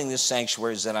building this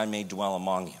sanctuary is that I may dwell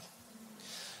among you.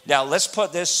 Now, let's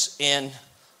put this in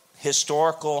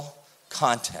historical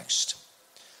context.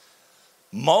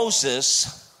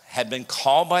 Moses had been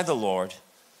called by the Lord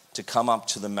to come up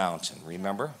to the mountain.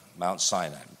 Remember? Mount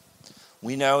Sinai.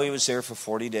 We know he was there for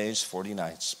 40 days, 40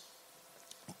 nights.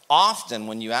 Often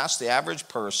when you ask the average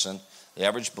person, the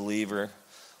average believer,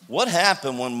 what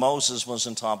happened when Moses was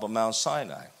on top of Mount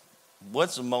Sinai?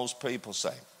 What do most people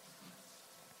say?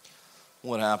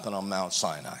 What happened on Mount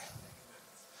Sinai?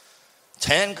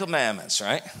 10 commandments,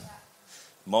 right?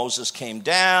 Moses came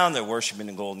down, they're worshiping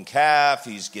the golden calf,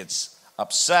 he gets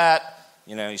upset,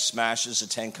 he smashes the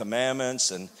 10 commandments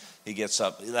and he gets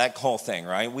up, that whole thing,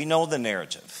 right? We know the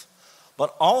narrative.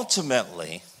 But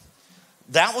ultimately,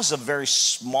 that was a very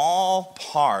small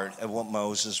part of what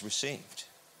Moses received.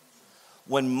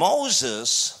 When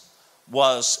Moses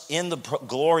was in the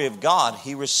glory of God,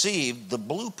 he received the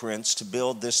blueprints to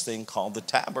build this thing called the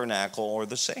tabernacle or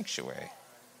the sanctuary.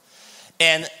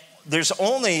 And there's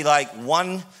only like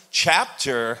one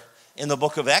chapter in the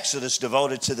book of Exodus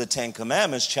devoted to the 10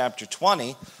 Commandments, chapter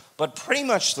 20, but pretty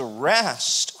much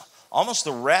almost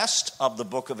the rest of the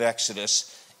book of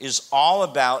Exodus is all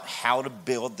about how to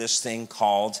build this thing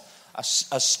called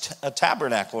a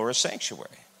tabernacle or a sanctuary.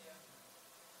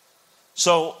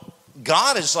 So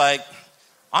God is like,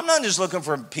 I'm not just looking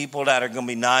for people that are going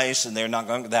to be nice and they're not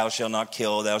going, thou shalt not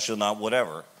kill, thou shalt not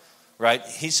whatever, right?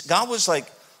 God was like,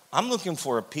 I'm looking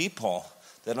for a people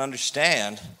that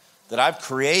understand that I've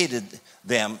created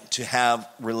them to have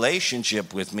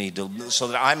relationship with me so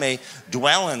that I may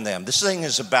dwell in them. This thing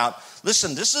is about,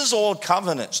 listen, this is old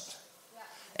covenant.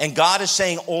 And God is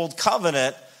saying old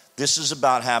covenant, this is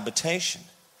about habitation.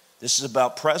 This is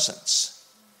about presence.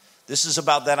 This is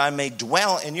about that I may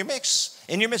dwell in your midst.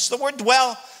 In your midst. The word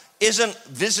dwell isn't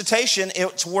visitation.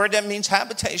 It's a word that means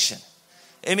habitation.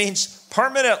 It means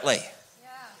permanently.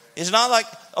 It's not like,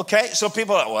 okay, so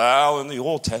people are like, well, in the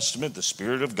Old Testament, the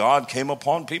Spirit of God came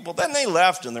upon people. Then they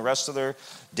left in the rest of their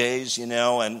days,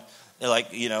 and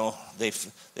like,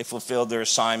 they fulfilled their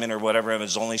assignment or whatever. It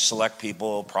was only select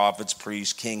people, prophets,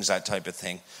 priests, kings, that type of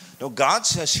thing. No, God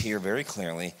says here very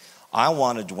clearly, I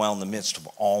want to dwell in the midst of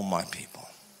all my people.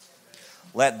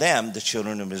 Let them, the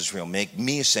children of Israel, make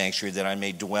me a sanctuary that I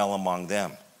may dwell among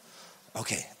them.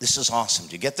 Okay, this is awesome.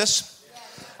 Do you get this?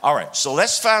 All right, so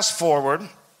let's fast forward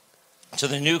to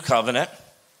the new covenant.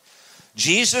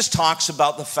 Jesus talks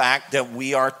about the fact that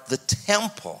we are the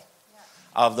temple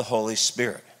of the Holy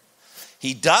Spirit.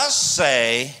 He does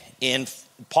say,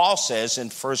 Paul says in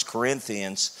 1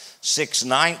 Corinthians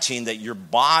 6:19 that your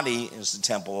body is the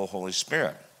temple of the Holy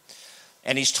Spirit.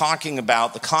 And he's talking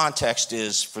about, the context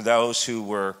is for those who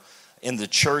were in the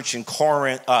church in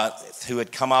Corinth, who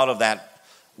had come out of that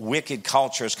wicked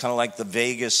culture. It's kind of like the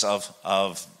Vegas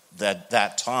of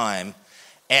that time.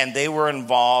 And they were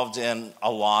involved in a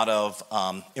lot of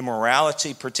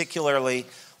immorality, particularly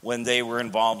when they were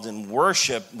involved in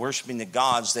worshiping the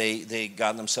gods. They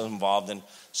got themselves involved in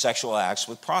sexual acts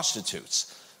with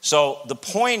prostitutes. So the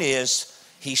point is,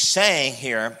 he's saying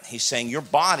your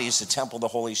body is the temple of the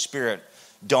Holy Spirit.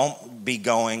 Don't be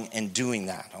going and doing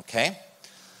that, okay?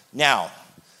 Now,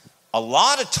 a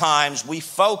lot of times we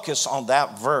focus on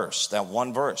that verse, that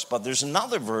one verse, but there's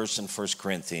another verse in 1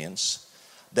 Corinthians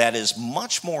that is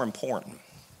much more important.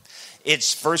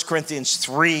 It's 1 Corinthians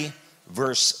 3,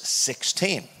 verse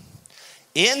 16.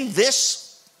 In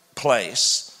this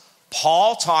place,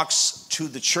 Paul talks to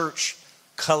the church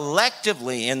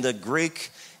collectively. In the Greek,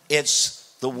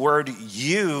 it's the word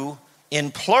you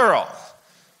in plural.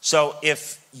 So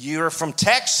if you're from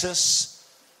Texas,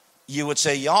 you would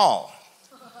say y'all.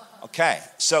 Okay,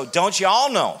 so don't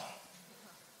y'all know?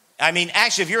 I mean,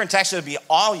 actually, if you're in Texas, it'd be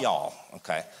all y'all,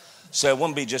 okay? So it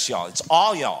wouldn't be just y'all. It's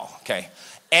all y'all, okay?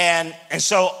 And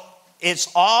so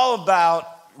it's all about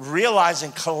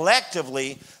realizing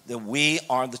collectively that we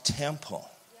are the temple.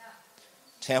 Yeah.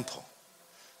 Temple.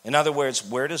 In other words,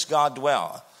 where does God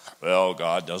dwell? Well,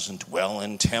 God doesn't dwell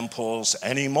in temples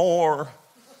anymore.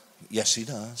 Yes, he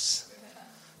does.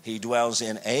 He dwells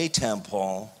in a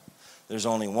temple. There's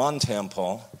only one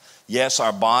temple. Yes,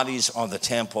 our bodies are the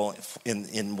temple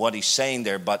in what he's saying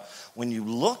there, but when you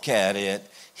look at it,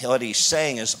 what he's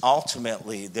saying is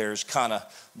ultimately there's kind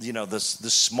of, the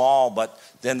small, but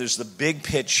then there's the big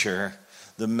picture.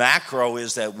 The macro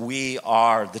is that we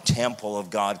are the temple of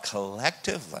God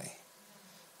collectively.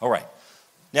 All right.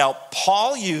 Now,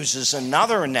 Paul uses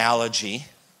another analogy,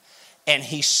 and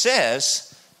he says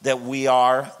that we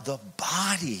are the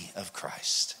body of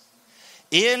Christ.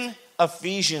 In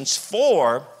Ephesians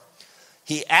 4,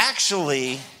 he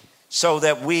actually, so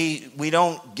that we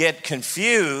don't get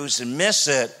confused and miss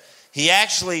it, he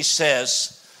actually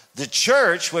says the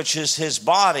church, which is his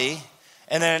body,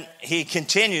 and then he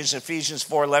continues, Ephesians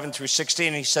 4, 11 through 16,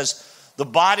 and he says the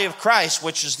body of Christ,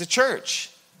 which is the church.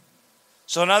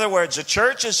 So in other words, the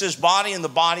church is his body and the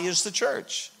body is the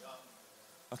church.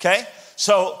 Okay?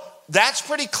 So that's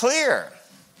pretty clear.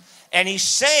 And he's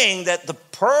saying that the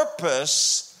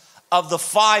purpose of the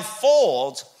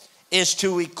fivefold is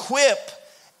to equip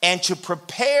and to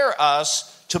prepare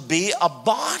us to be a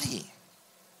body.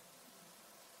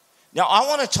 Now, I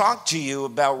want to talk to you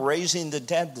about raising the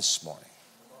dead this morning.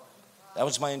 That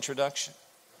was my introduction.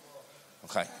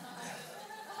 Okay.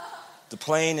 The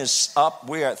plane is up.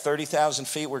 We're at 30,000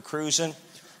 feet. We're cruising.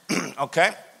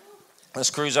 Okay. Let's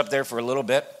cruise up there for a little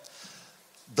bit.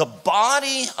 The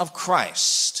body of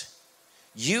Christ.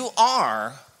 You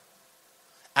are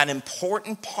an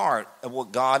important part of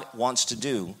what God wants to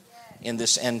do in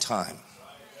this end time.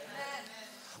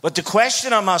 But the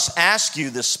question I must ask you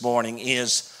this morning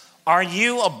is, are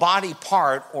you a body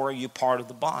part or are you part of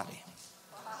the body?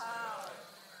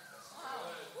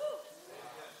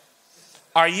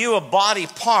 Are you a body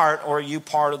part or are you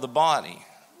part of the body?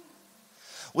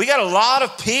 We got a lot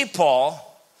of people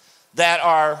that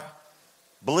are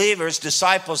believers,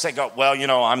 disciples that go,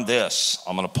 well, I'm this.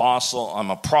 I'm an apostle.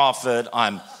 I'm a prophet.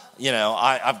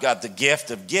 I've got the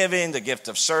gift of giving, the gift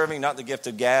of serving, not the gift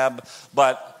of gab,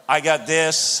 but I got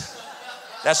this.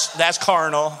 That's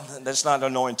carnal. That's not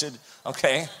anointed.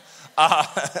 Okay.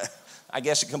 I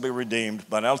guess it can be redeemed,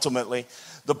 but ultimately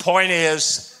the point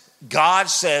is God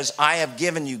says, I have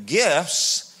given you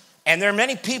gifts. And there are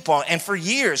many people, and for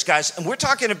years, guys, and we're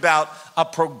talking about a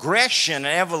progression,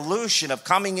 an evolution of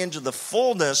coming into the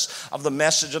fullness of the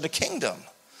message of the kingdom.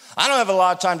 I don't have a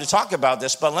lot of time to talk about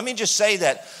this, but let me just say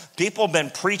that people have been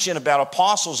preaching about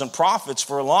apostles and prophets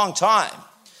for a long time.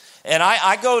 And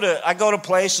I go to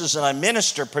places and I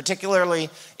minister,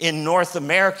 particularly in North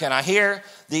America, and I hear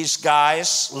these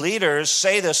guys, leaders,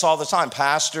 say this all the time.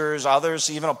 Pastors,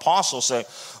 others, even apostles say,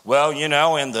 well,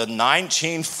 in the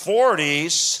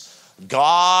 1940s,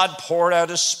 God poured out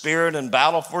his Spirit in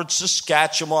Battleford,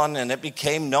 Saskatchewan, and it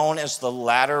became known as the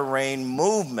Latter Rain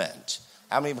Movement.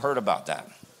 How many have heard about that?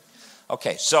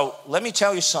 Okay, so let me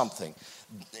tell you something.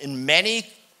 And many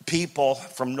people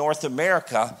from North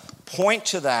America point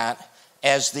to that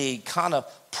as the kind of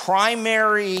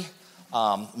primary,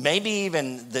 maybe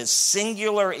even the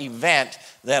singular event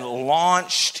that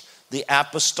launched the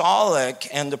apostolic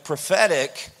and the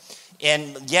prophetic.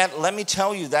 And yet, let me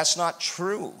tell you, that's not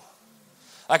true.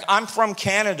 Like, I'm from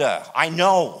Canada. I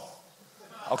know.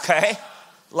 Okay?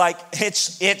 Like,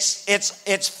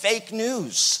 it's fake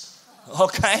news.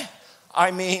 Okay?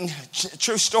 I mean,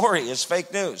 true story, it's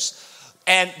fake news.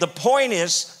 And the point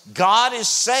is, God is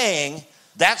saying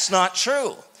that's not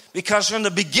true. Because from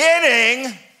the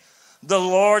beginning, the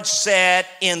Lord said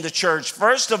in the church,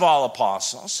 first of all,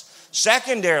 apostles,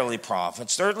 secondarily,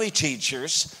 prophets, thirdly,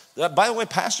 teachers. By the way,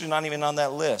 pastors are not even on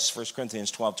that list, 1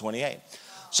 Corinthians 12:28.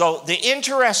 So the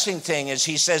interesting thing is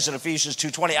he says in Ephesians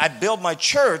 2:20, I build my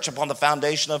church upon the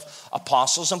foundation of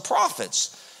apostles and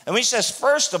prophets. And when he says,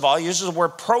 first of all, he uses the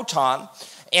word proton.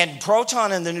 And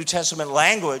proton in the New Testament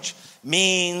language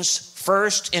means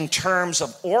first in terms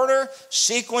of order,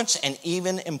 sequence, and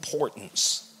even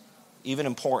importance. Even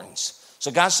importance.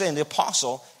 So God's saying the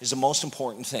apostle is the most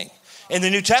important thing. In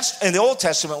the Old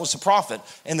Testament was the prophet.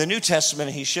 In the New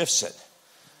Testament, he shifts it.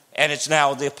 And it's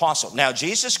now the apostle. Now,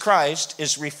 Jesus Christ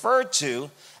is referred to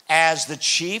as the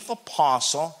chief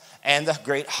apostle and the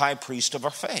great high priest of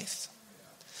our faith.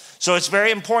 So it's very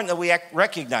important that we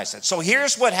recognize that. So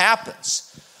here's what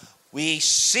happens. We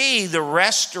see the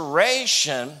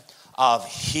restoration of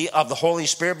the Holy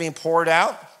Spirit being poured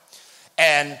out.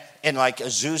 And in like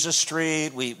Azusa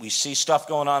Street, we see stuff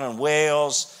going on in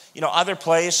Wales, other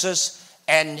places.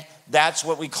 And that's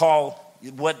what we call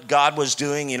what God was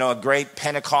doing, a great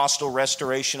Pentecostal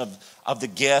restoration of the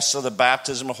gifts of the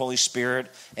baptism of the Holy Spirit.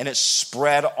 And it's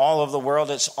spread all over the world.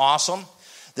 It's awesome.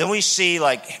 Then we see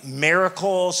like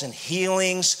miracles and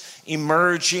healings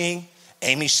emerging.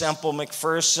 Amy Semple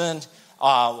McPherson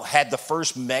had the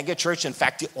first mega church. In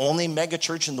fact, the only mega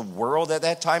church in the world at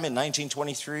that time in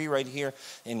 1923 right here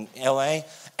in LA.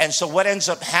 And so what ends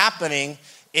up happening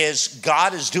is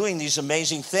God is doing these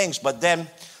amazing things. But then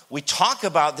we talk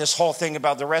about this whole thing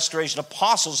about the restoration of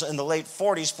apostles in the late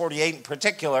 40s, 48 in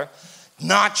particular.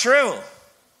 Not true.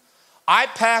 I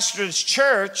pastored a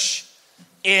church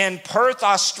in Perth,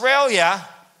 Australia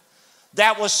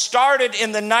that was started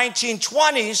in the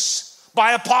 1920s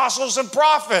by apostles and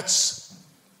prophets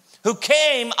who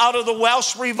came out of the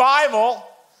Welsh revival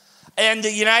in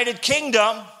the United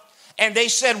Kingdom. And they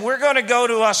said, we're going to go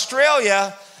to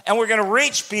Australia and we're going to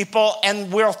reach people,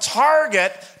 and we'll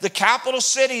target the capital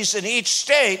cities in each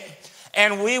state,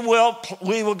 and we will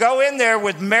go in there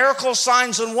with miracle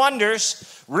signs and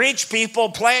wonders, reach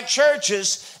people, plant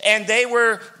churches, and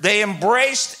they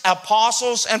embraced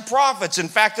apostles and prophets. In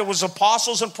fact, there was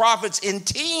apostles and prophets in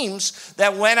teams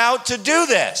that went out to do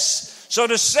this. So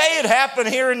to say it happened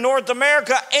here in North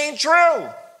America ain't true.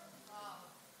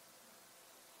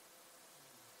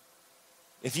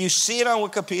 If you see it on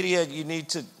Wikipedia, you need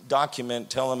to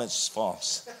tell them it's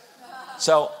false.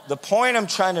 So the point I'm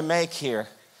trying to make here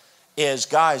is,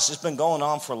 guys, it's been going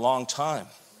on for a long time.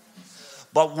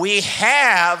 But we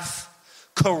have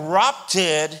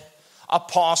corrupted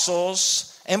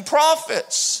apostles and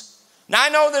prophets. Now, I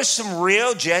know there's some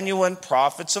real, genuine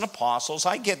prophets and apostles.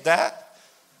 I get that.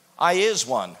 I is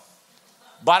one.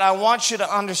 But I want you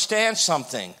to understand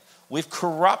something. We've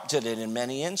corrupted it in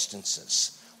many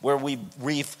instances, where we've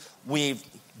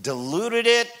diluted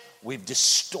it, we've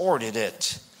distorted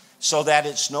it, so that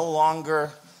it's no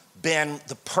longer been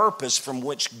the purpose from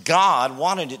which God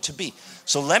wanted it to be.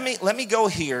 So let me go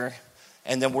here,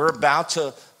 and then we're about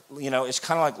to, it's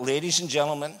kind of like, ladies and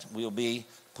gentlemen,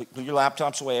 put your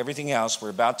laptops away, everything else,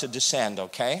 we're about to descend,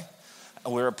 okay?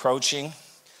 We're approaching.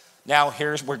 Now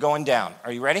we're going down.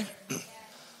 Are you ready?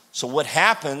 So what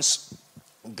happens,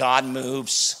 God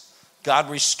moves, God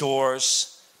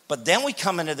restores. But then we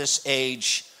come into this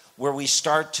age where we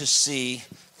start to see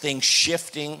things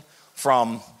shifting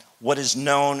from what is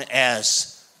known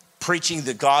as preaching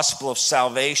the gospel of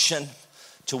salvation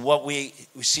to what we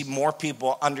see more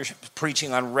people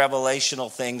preaching on revelational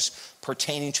things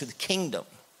pertaining to the kingdom.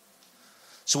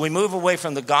 So we move away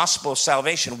from the gospel of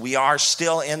salvation. We are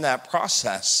still in that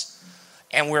process,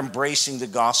 and we're embracing the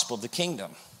gospel of the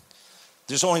kingdom.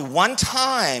 There's only one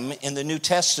time in the New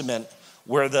Testament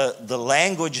where the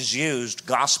language is used,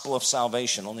 gospel of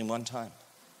salvation, only one time.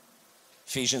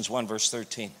 Ephesians 1, verse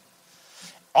 13.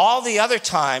 All the other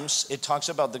times, it talks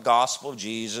about the gospel of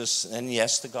Jesus, and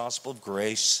yes, the gospel of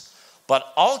grace. But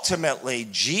ultimately,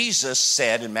 Jesus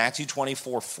said in Matthew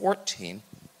 24:14,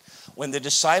 when the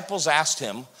disciples asked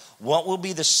him, what will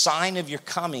be the sign of your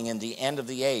coming in the end of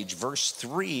the age? Verse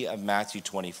 3 of Matthew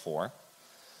 24.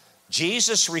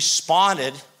 Jesus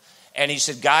responded and he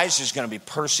said, guys, there's going to be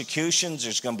persecutions,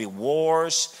 there's going to be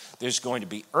wars, there's going to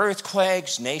be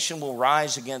earthquakes, nation will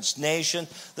rise against nation.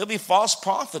 There'll be false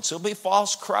prophets, there'll be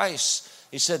false Christs.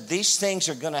 He said, these things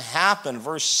are going to happen.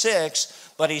 Verse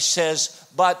 6, but he says,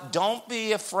 but don't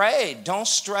be afraid. Don't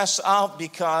stress out,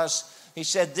 because he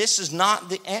said, this is not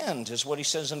the end, is what he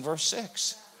says in verse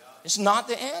 6. It's not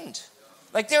the end.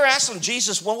 Like they're asking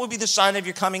Jesus, what would be the sign of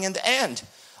your coming in the end?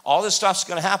 All this stuff's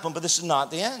going to happen, but this is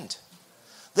not the end.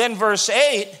 Then verse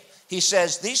 8, he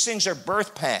says, these things are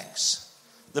birth pangs,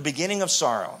 the beginning of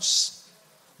sorrows.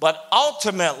 But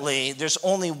ultimately, there's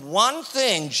only one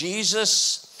thing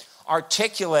Jesus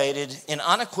articulated in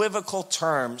unequivocal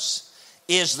terms,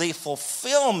 is the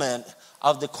fulfillment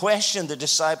of the question the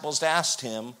disciples asked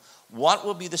him, what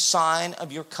will be the sign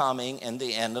of your coming and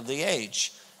the end of the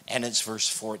age? And it's verse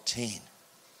 14.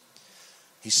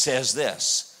 He says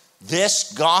this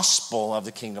gospel of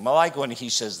the kingdom. I like when he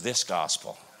says this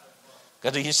gospel,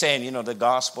 because he's saying, the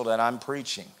gospel that I'm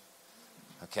preaching.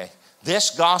 Okay. This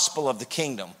gospel of the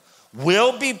kingdom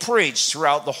will be preached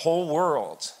throughout the whole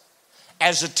world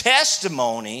as a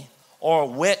testimony or a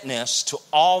witness to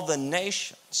all the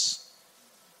nations.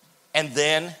 And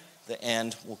then the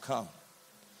end will come.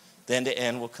 Then the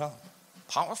end will come.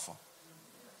 Powerful.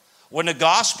 When the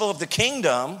gospel of the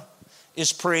kingdom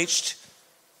is preached,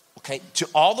 to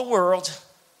all the world,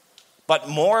 but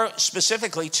more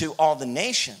specifically to all the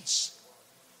nations.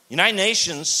 United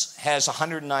Nations has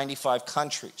 195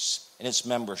 countries in its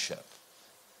membership.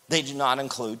 They do not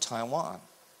include Taiwan.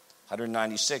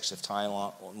 196 if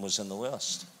Taiwan was in the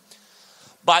list.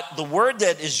 But the word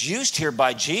that is used here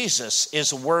by Jesus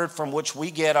is a word from which we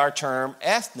get our term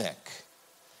ethnic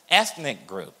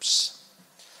groups.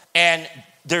 And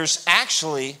there's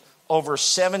actually over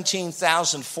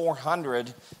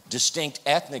 17,400 distinct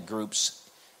ethnic groups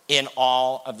in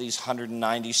all of these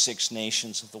 196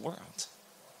 nations of the world.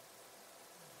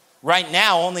 Right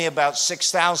now, only about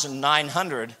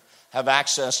 6,900 have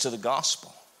access to the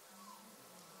gospel.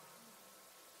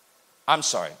 I'm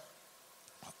sorry.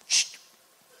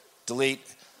 Delete.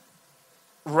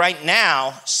 Right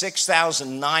now,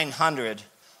 6,900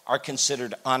 are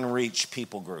considered unreached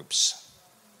people groups.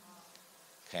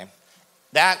 Okay?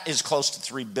 That is close to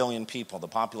 3 billion people. The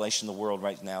population of the world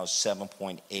right now is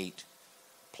 7.8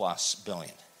 plus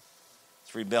billion.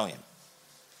 3 billion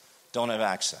don't have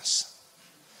access.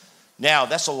 Now,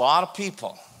 that's a lot of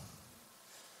people.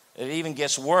 It even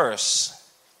gets worse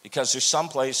because there's some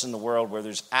place in the world where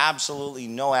there's absolutely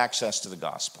no access to the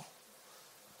gospel.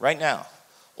 Right now.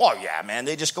 Well, yeah, man,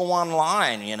 they just go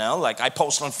online, like I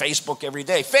post on Facebook every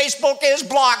day. Facebook is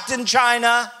blocked in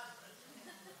China.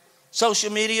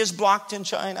 Social media is blocked in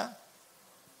China.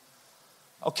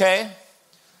 Okay?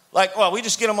 We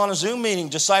just get them on a Zoom meeting,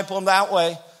 disciple them that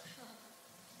way.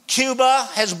 Cuba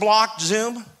has blocked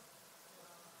Zoom.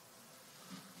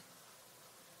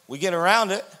 We get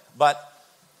around it, but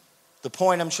the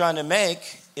point I'm trying to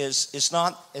make is it's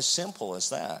not as simple as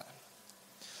that.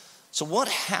 So what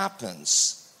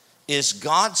happens is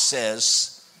God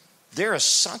says there is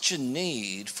such a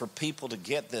need for people to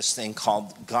get this thing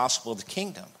called the gospel of the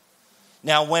kingdom.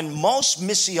 Now, when most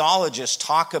missiologists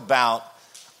talk about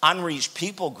unreached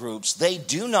people groups, they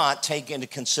do not take into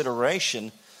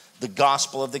consideration the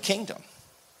gospel of the kingdom.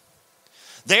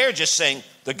 They're just saying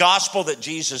the gospel that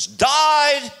Jesus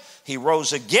died, he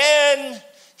rose again,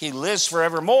 he lives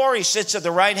forevermore, he sits at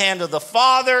the right hand of the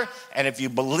Father, and if you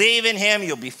believe in him,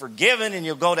 you'll be forgiven and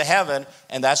you'll go to heaven,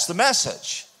 and that's the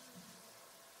message.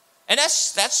 And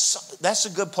that's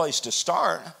a good place to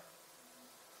start.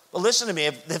 But listen to me,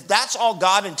 if that's all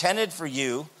God intended for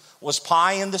you was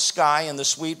pie in the sky and the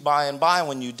sweet by and by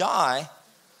when you die,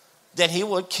 then he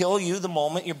would kill you the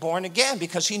moment you're born again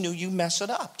because he knew you mess it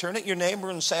up. Turn at your neighbor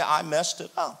and say, I messed it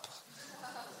up.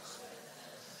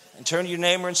 And turn to your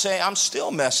neighbor and say, I'm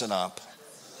still messing up.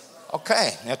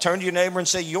 Okay, now turn to your neighbor and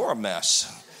say, you're a mess.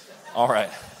 All right.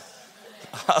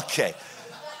 Okay.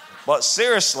 But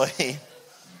seriously,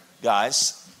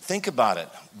 guys, think about it.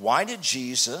 Why did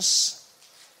Jesus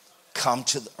come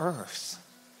to the earth?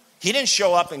 He didn't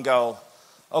show up and go,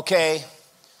 okay,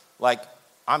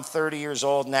 I'm 30 years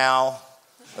old now.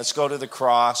 Let's go to the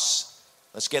cross.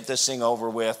 Let's get this thing over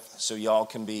with so y'all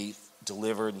can be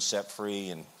delivered and set free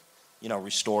and,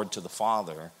 restored to the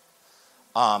Father.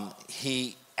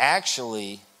 He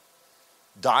actually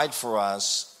died for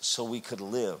us so we could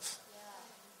live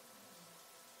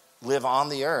on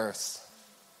the earth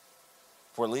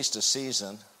for at least a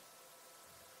season,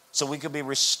 so we could be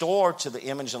restored to the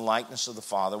image and likeness of the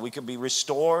Father. We could be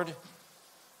restored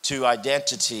to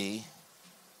identity,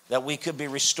 that we could be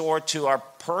restored to our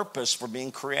purpose for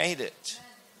being created.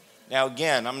 Now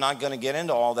again, I'm not going to get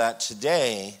into all that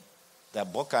today.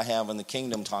 That book I have in the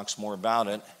Kingdom talks more about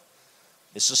it.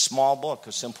 It's a small book,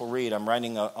 a simple read. I'm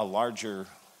writing a larger,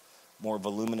 more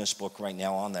voluminous book right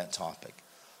now on that topic.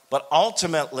 But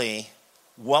ultimately,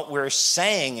 what we're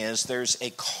saying is there's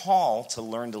a call to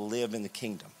learn to live in the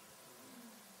kingdom.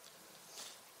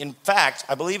 In fact,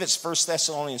 I believe it's 1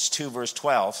 Thessalonians 2, verse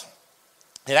 12.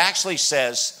 It actually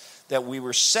says that we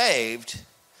were saved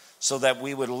so that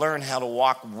we would learn how to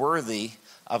walk worthy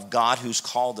of God who's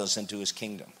called us into his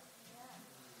kingdom.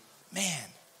 Man,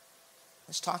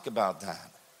 let's talk about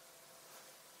that.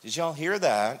 Did y'all hear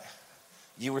that?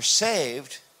 You were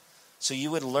saved so you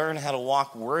would learn how to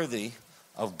walk worthy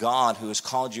of God who has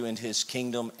called you into his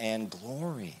kingdom and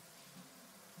glory.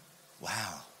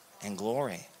 Wow, and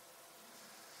glory.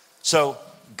 So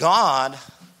God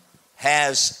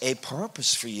has a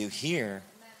purpose for you here.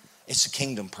 It's a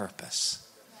kingdom purpose.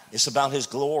 It's about his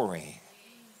glory.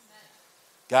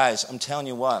 Guys, I'm telling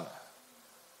you what,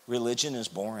 religion is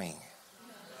boring.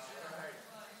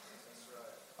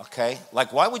 Okay?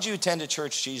 Like, why would you attend a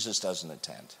church Jesus doesn't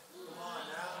attend?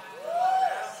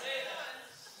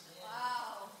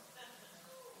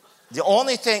 The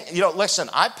only thing, listen,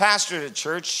 I pastored a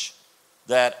church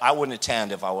that I wouldn't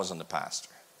attend if I wasn't the pastor.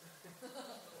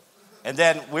 And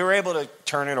then we were able to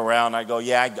turn it around. I go,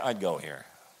 yeah, I'd go here.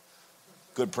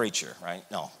 Good preacher, right?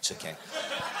 No, it's okay.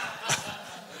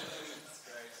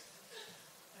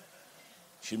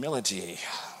 Humility,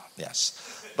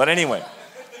 yes. But anyway,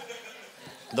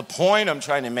 the point I'm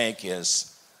trying to make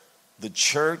is the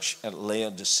church at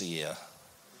Laodicea,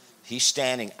 he's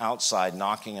standing outside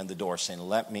knocking on the door saying,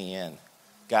 let me in.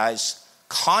 Guys,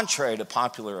 contrary to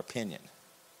popular opinion,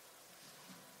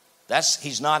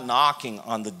 he's not knocking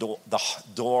on the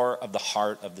door of the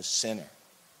heart of the sinner.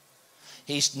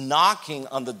 He's knocking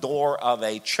on the door of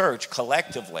a church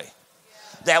collectively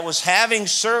that was having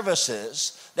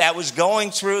services, that was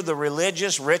going through the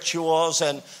religious rituals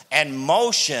and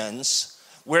motions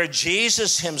where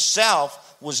Jesus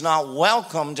himself was not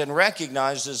welcomed and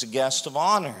recognized as a guest of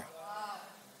honor.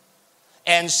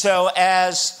 And so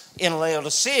as in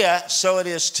Laodicea, so it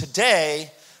is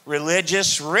today,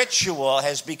 religious ritual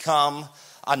has become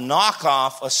a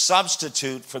knockoff, a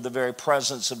substitute for the very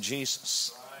presence of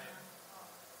Jesus.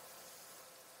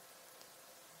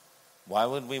 Why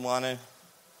would we want to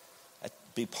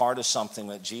be part of something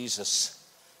that Jesus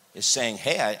is saying,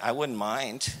 hey, I wouldn't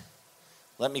mind.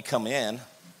 Let me come in.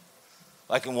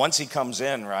 Like, and once he comes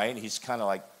in, right, he's kind of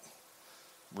like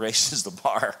raises the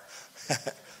bar.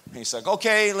 He's like,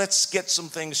 okay, let's get some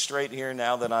things straight here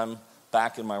now that I'm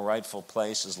back in my rightful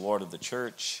place as Lord of the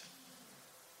church.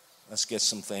 Let's get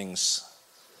some things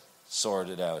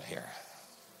sorted out here.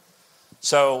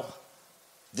 So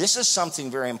this is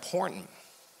something very important.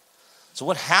 So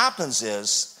what happens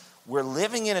is we're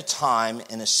living in a time,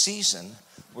 in a season,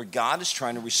 where God is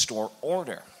trying to restore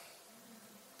order.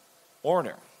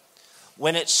 Order.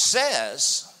 When it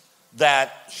says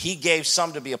that he gave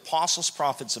some to be apostles,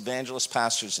 prophets, evangelists,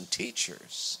 pastors, and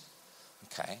teachers,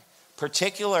 okay,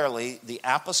 particularly the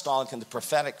apostolic and the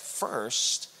prophetic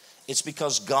first, it's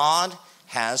because God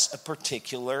has a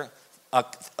particular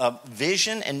a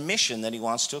vision and mission that he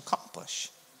wants to accomplish.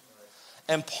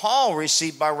 And Paul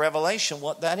received by revelation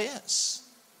what that is.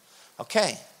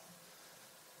 Okay,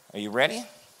 are you ready?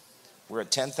 We're at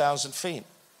 10,000 feet.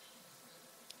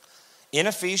 In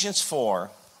Ephesians 4,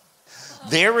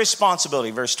 their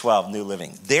responsibility, verse 12, New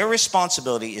Living, their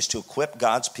responsibility is to equip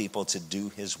God's people to do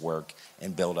his work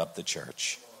and build up the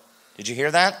church. Did you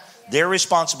hear that? Their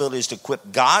responsibility is to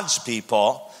equip God's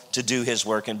people to do his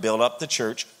work and build up the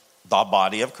church, the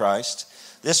body of Christ.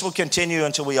 This will continue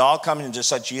until we all come into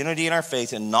such unity in our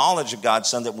faith and knowledge of God's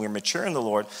Son that we're mature in the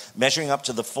Lord, measuring up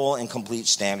to the full and complete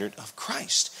standard of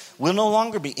Christ. We'll no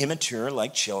longer be immature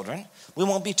like children. We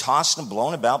won't be tossed and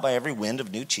blown about by every wind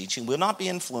of new teaching. We'll not be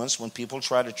influenced when people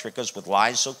try to trick us with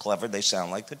lies so clever they sound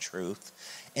like the truth.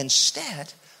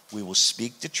 Instead, we will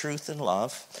speak the truth in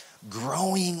love,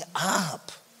 growing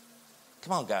up.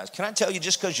 Come on, guys. Can I tell you,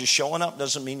 just because you're showing up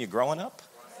doesn't mean you're growing up?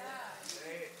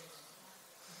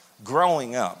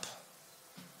 Growing up.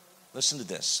 Listen to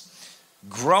this.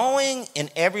 Growing in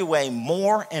every way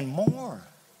more and more.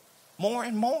 More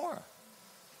and more.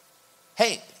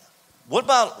 Hey, what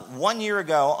about 1 year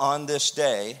ago on this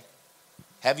day,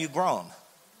 have you grown?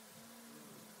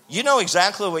 You know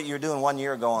exactly what you were doing 1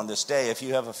 year ago on this day if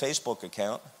you have a Facebook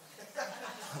account.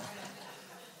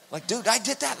 Like, dude, I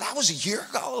did that. That was a year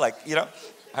ago. Like,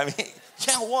 I mean,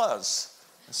 yeah, it was.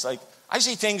 It's like, I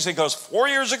see things that goes 4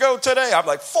 years ago today. I'm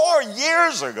like, 4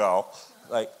 years ago?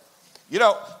 Like,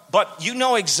 but you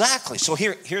know exactly. So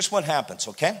here's what happens,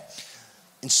 okay?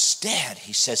 Instead,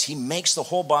 he says he makes the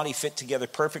whole body fit together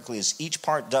perfectly as each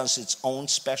part does its own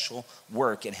special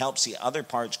work and helps the other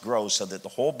parts grow so that the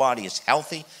whole body is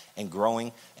healthy and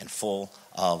growing and full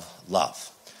of love.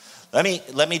 Let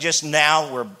me just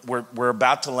now, we're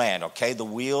about to land, okay? The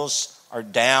wheels are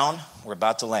down. We're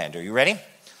about to land. Are you ready?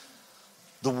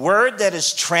 The word that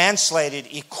is translated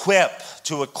equip,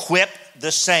 to equip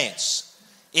the saints,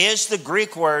 is the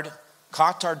Greek word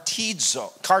katartismos.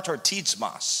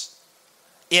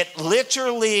 It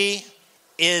literally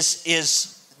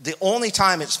is the only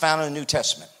time it's found in the New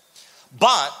Testament.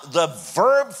 But the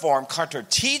verb form,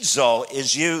 katartizo,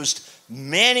 is used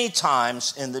many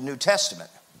times in the New Testament.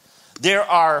 There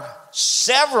are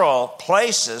several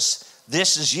places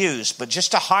this is used, but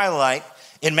just to highlight,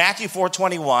 in Matthew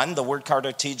 4:21, the word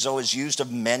katartizo is used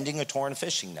of mending a torn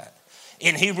fishing net.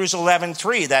 In Hebrews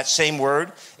 11:3, that same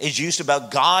word is used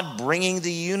about God bringing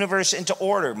the universe into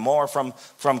order, more from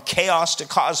chaos to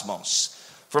cosmos,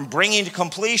 from bringing to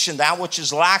completion that which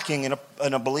is lacking in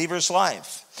a believer's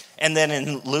life. And then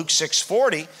in Luke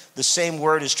 6:40, the same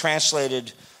word is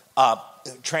translated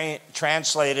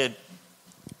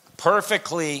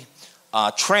perfectly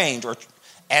trained,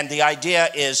 and the idea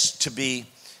is to be,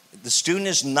 the student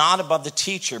is not above the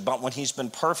teacher, but when he's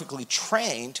been perfectly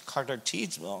trained,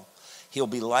 katartizo, he'll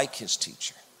be like his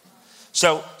teacher.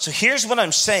 So here's what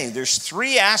I'm saying. There's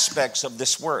three aspects of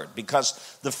this word, because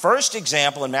the first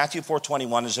example in Matthew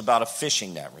 4:21 is about a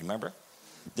fishing net, remember?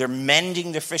 They're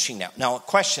mending the fishing net. Now, a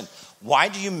question, why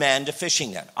do you mend a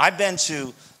fishing net? I've been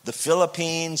to the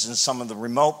Philippines and some of the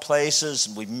remote places,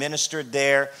 and we've ministered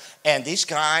there, and these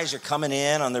guys are coming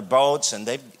in on their boats, and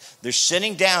they're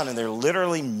sitting down, and they're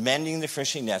literally mending the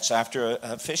fishing nets after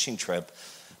a fishing trip.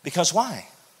 Because why?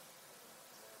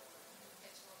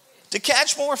 To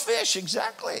catch more fish,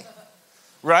 exactly.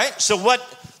 Right? So what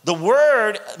the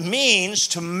word means,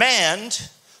 to mend,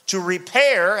 to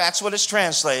repair, that's what it's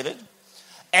translated.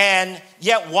 And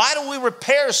yet, why do we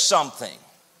repair something?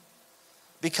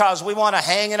 Because we want to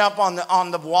hang it up on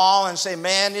the wall and say,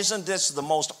 man, isn't this the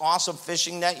most awesome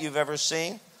fishing net you've ever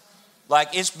seen?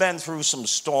 Like, it's been through some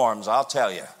storms, I'll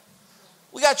tell you.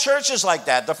 We got churches like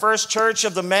that. The first church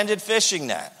of the mended fishing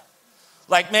net.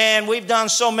 Like, man, we've done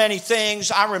so many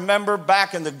things. I remember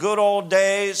back in the good old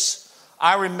days.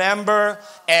 I remember,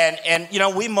 and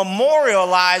we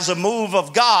memorialize a move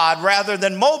of God rather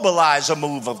than mobilize a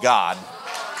move of God.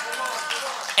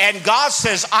 And God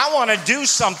says, I want to do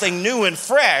something new and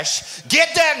fresh.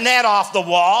 Get that net off the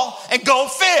wall and go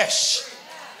fish.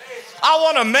 I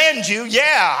want to mend you.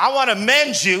 Yeah, I want to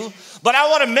mend you. But I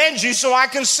want to mend you so I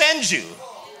can send you.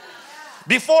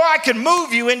 Before I can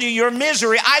move you into your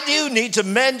misery, I do need to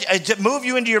move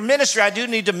you into your ministry. I do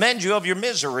need to mend you of your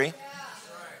misery.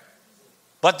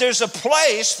 But there's a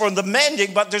place for the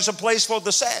mending, but there's a place for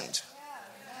the send.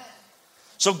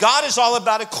 So God is all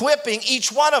about equipping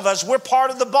each one of us. We're part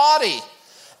of the body.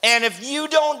 And if you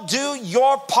don't do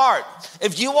your part,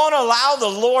 if you won't allow the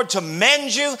Lord to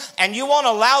mend you and you won't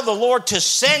allow the Lord to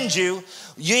send you,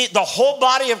 the whole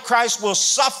body of Christ will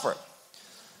suffer.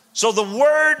 So the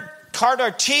word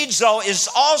katartizo is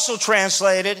also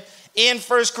translated in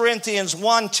 1 Corinthians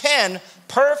 1:10,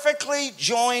 perfectly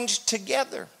joined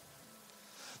together.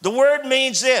 The word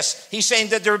means this. He's saying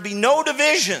that there would be no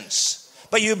divisions,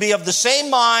 but you'd be of the same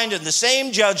mind and the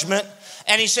same judgment.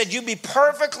 And he said you'd be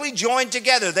perfectly joined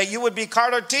together, that you would be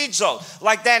katartizo,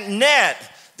 like that net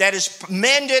that is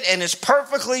mended and is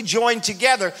perfectly joined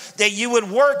together, that you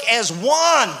would work as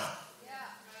one.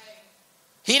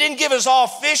 He didn't give us all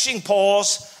fishing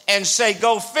poles and say,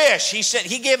 go fish. He said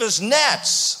he gave us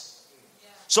nets.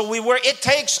 So it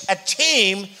takes a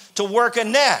team to work a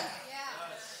net.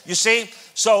 You see?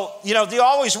 So, they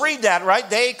always read that, right?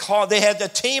 They had the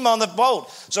team on the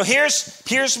boat. So here's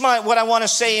what I want to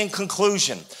say in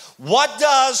conclusion. What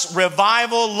does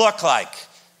revival look like?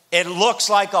 It looks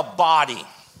like a body.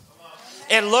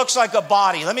 It looks like a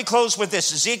body. Let me close with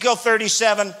this. Ezekiel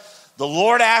 37, the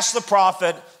Lord asked the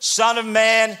prophet, Son of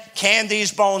man, can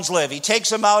these bones live? He takes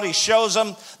them out. He shows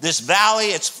them this valley.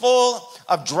 It's full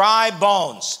of dry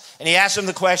bones. And he asks him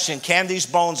the question, can these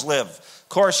bones live? Of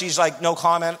course, he's like, no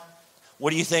comment. What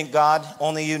do you think, God?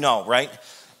 Only you know, right?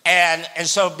 And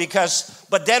so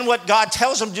but then what God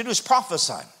tells him to do is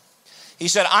prophesy. He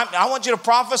said, I want you to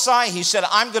prophesy. He said,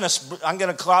 I'm going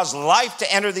to cause life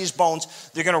to enter these bones.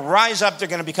 They're going to rise up. They're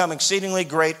going to become an exceedingly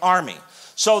great army.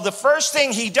 So the first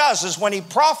thing he does is when he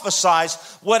prophesies,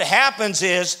 what happens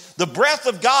is the breath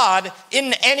of God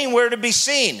isn't anywhere to be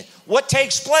seen. What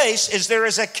takes place is there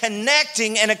is a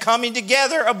connecting and a coming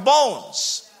together of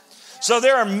bones. So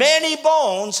there are many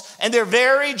bones and they're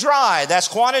very dry. That's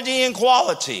quantity and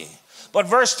quality. But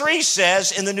verse 3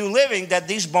 says in the New Living that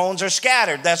these bones are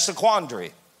scattered. That's the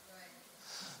quandary.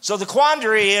 So the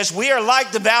quandary is we are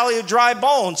like the valley of dry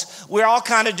bones. We're all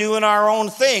kind of doing our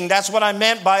own thing. That's what I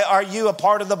meant by are you a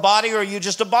part of the body or are you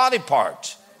just a body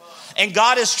part? And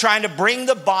God is trying to bring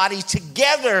the body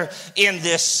together in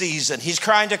this season. He's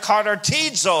trying to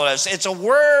katartizo us. It's a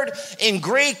word in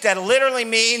Greek that literally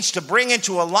means to bring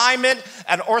into alignment,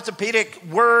 an orthopedic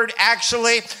word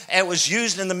actually. And it was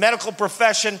used in the medical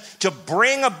profession to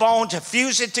bring a bone, to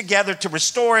fuse it together, to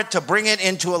restore it, to bring it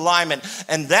into alignment.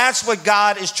 And that's what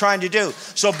God is trying to do.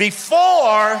 So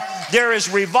before there is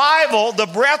revival, the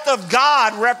breath of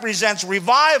God represents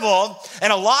revival.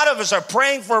 And a lot of us are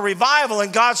praying for revival.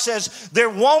 And God says, there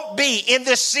won't be in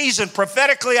this season.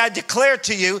 Prophetically, I declare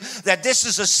to you that this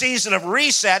is a season of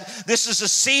reset. This is a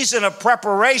season of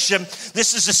preparation.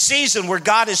 This is a season where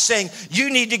God is saying, you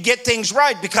need to get things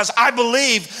right, because I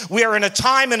believe we are in a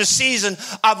time and a season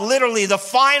of literally the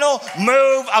final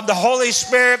move of the Holy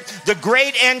Spirit, the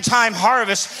great end time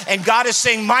harvest. And God is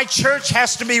saying, my church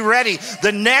has to be ready.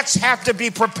 The nets have to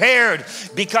be prepared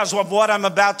because of what I'm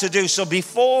about to do. So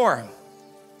before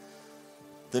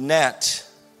the net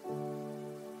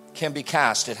can be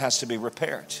cast, it has to be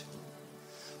repaired.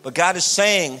 But God is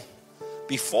saying,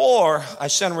 before I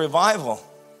send revival,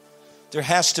 there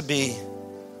has to be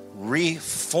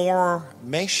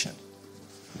reformation,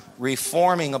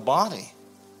 reforming a body.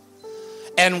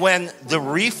 And when the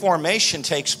reformation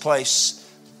takes place,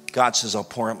 God says, I'll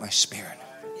pour out my Spirit.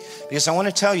 Because I want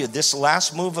to tell you, this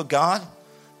last move of God,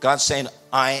 God's saying,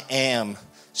 I am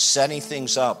setting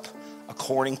things up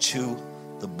according to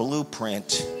the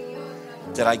blueprint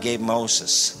that I gave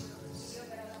Moses,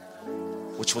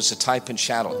 which was a type and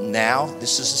shadow. Now,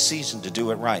 this is a season to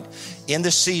do it right. In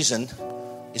this season,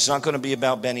 it's not going to be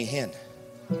about Benny Hinn.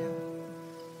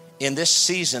 In this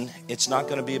season, it's not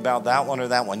going to be about that one or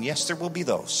that one. Yes, there will be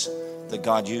those that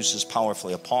God uses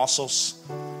powerfully. Apostles,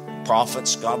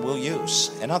 prophets, God will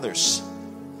use, and others.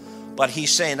 But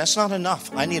he's saying, that's not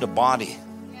enough. I need a body.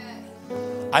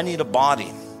 I need a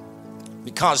body.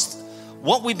 Because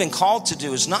what we've been called to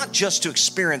do is not just to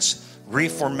experience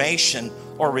reformation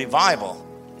or revival.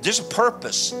 There's a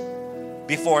purpose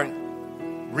before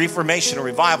reformation or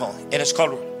revival, and it's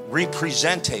called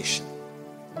representation.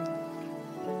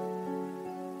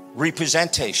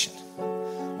 Representation.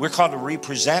 We're called to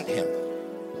represent him.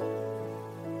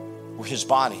 We're his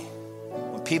body.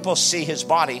 When people see his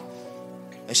body,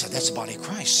 they say, that's the body of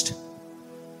Christ.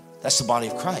 That's the body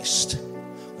of Christ.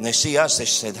 When they see us, they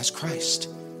say, that's Christ.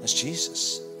 That's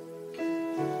Jesus.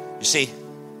 You see,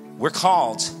 we're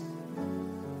called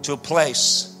to a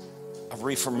place of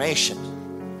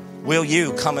reformation. Will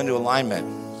you come into alignment?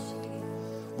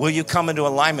 Will you come into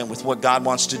alignment with what God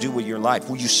wants to do with your life?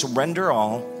 Will you surrender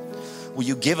all? Will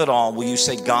you give it all? Will you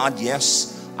say, God,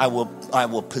 yes, I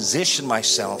will position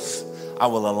myself. I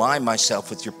will align myself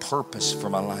with your purpose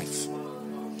for my life.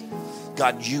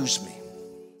 God, use me.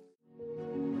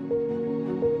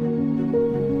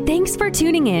 Thanks for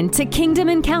tuning in to Kingdom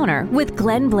Encounter with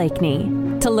Glenn Blakeney.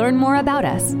 To learn more about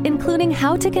us, including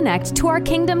how to connect to our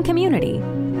Kingdom community,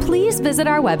 please visit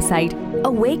our website,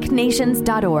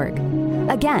 awakenations.org.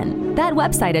 Again, that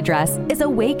website address is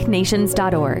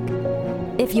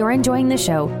awakenations.org. If you're enjoying the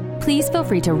show, please feel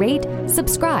free to rate,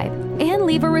 subscribe, and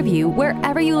leave a review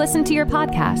wherever you listen to your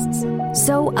podcasts,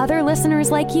 so other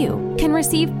listeners like you can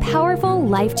receive powerful,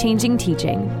 life-changing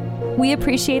teaching. We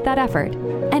appreciate that effort,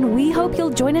 and we hope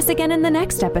you'll join us again in the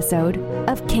next episode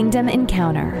of Kingdom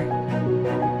Encounter.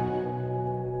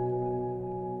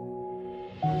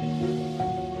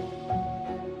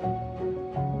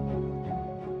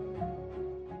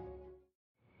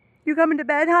 You coming to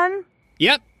bed, hon?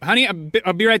 Yep, honey,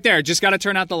 I'll be right there. Just gotta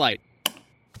turn out the light.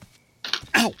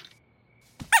 Ow!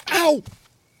 Ow!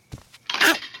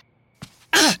 Ow!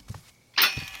 Ah!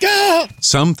 Gah!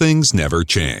 Some things never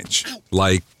change.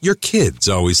 Like your kids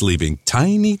always leaving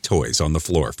tiny toys on the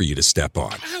floor for you to step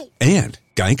on. And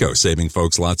Geico saving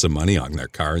folks lots of money on their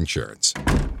car insurance.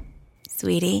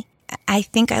 Sweetie, I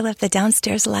think I left the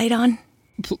downstairs light on.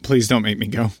 Please don't make me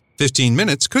go. 15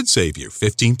 minutes could save you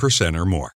 15% or more.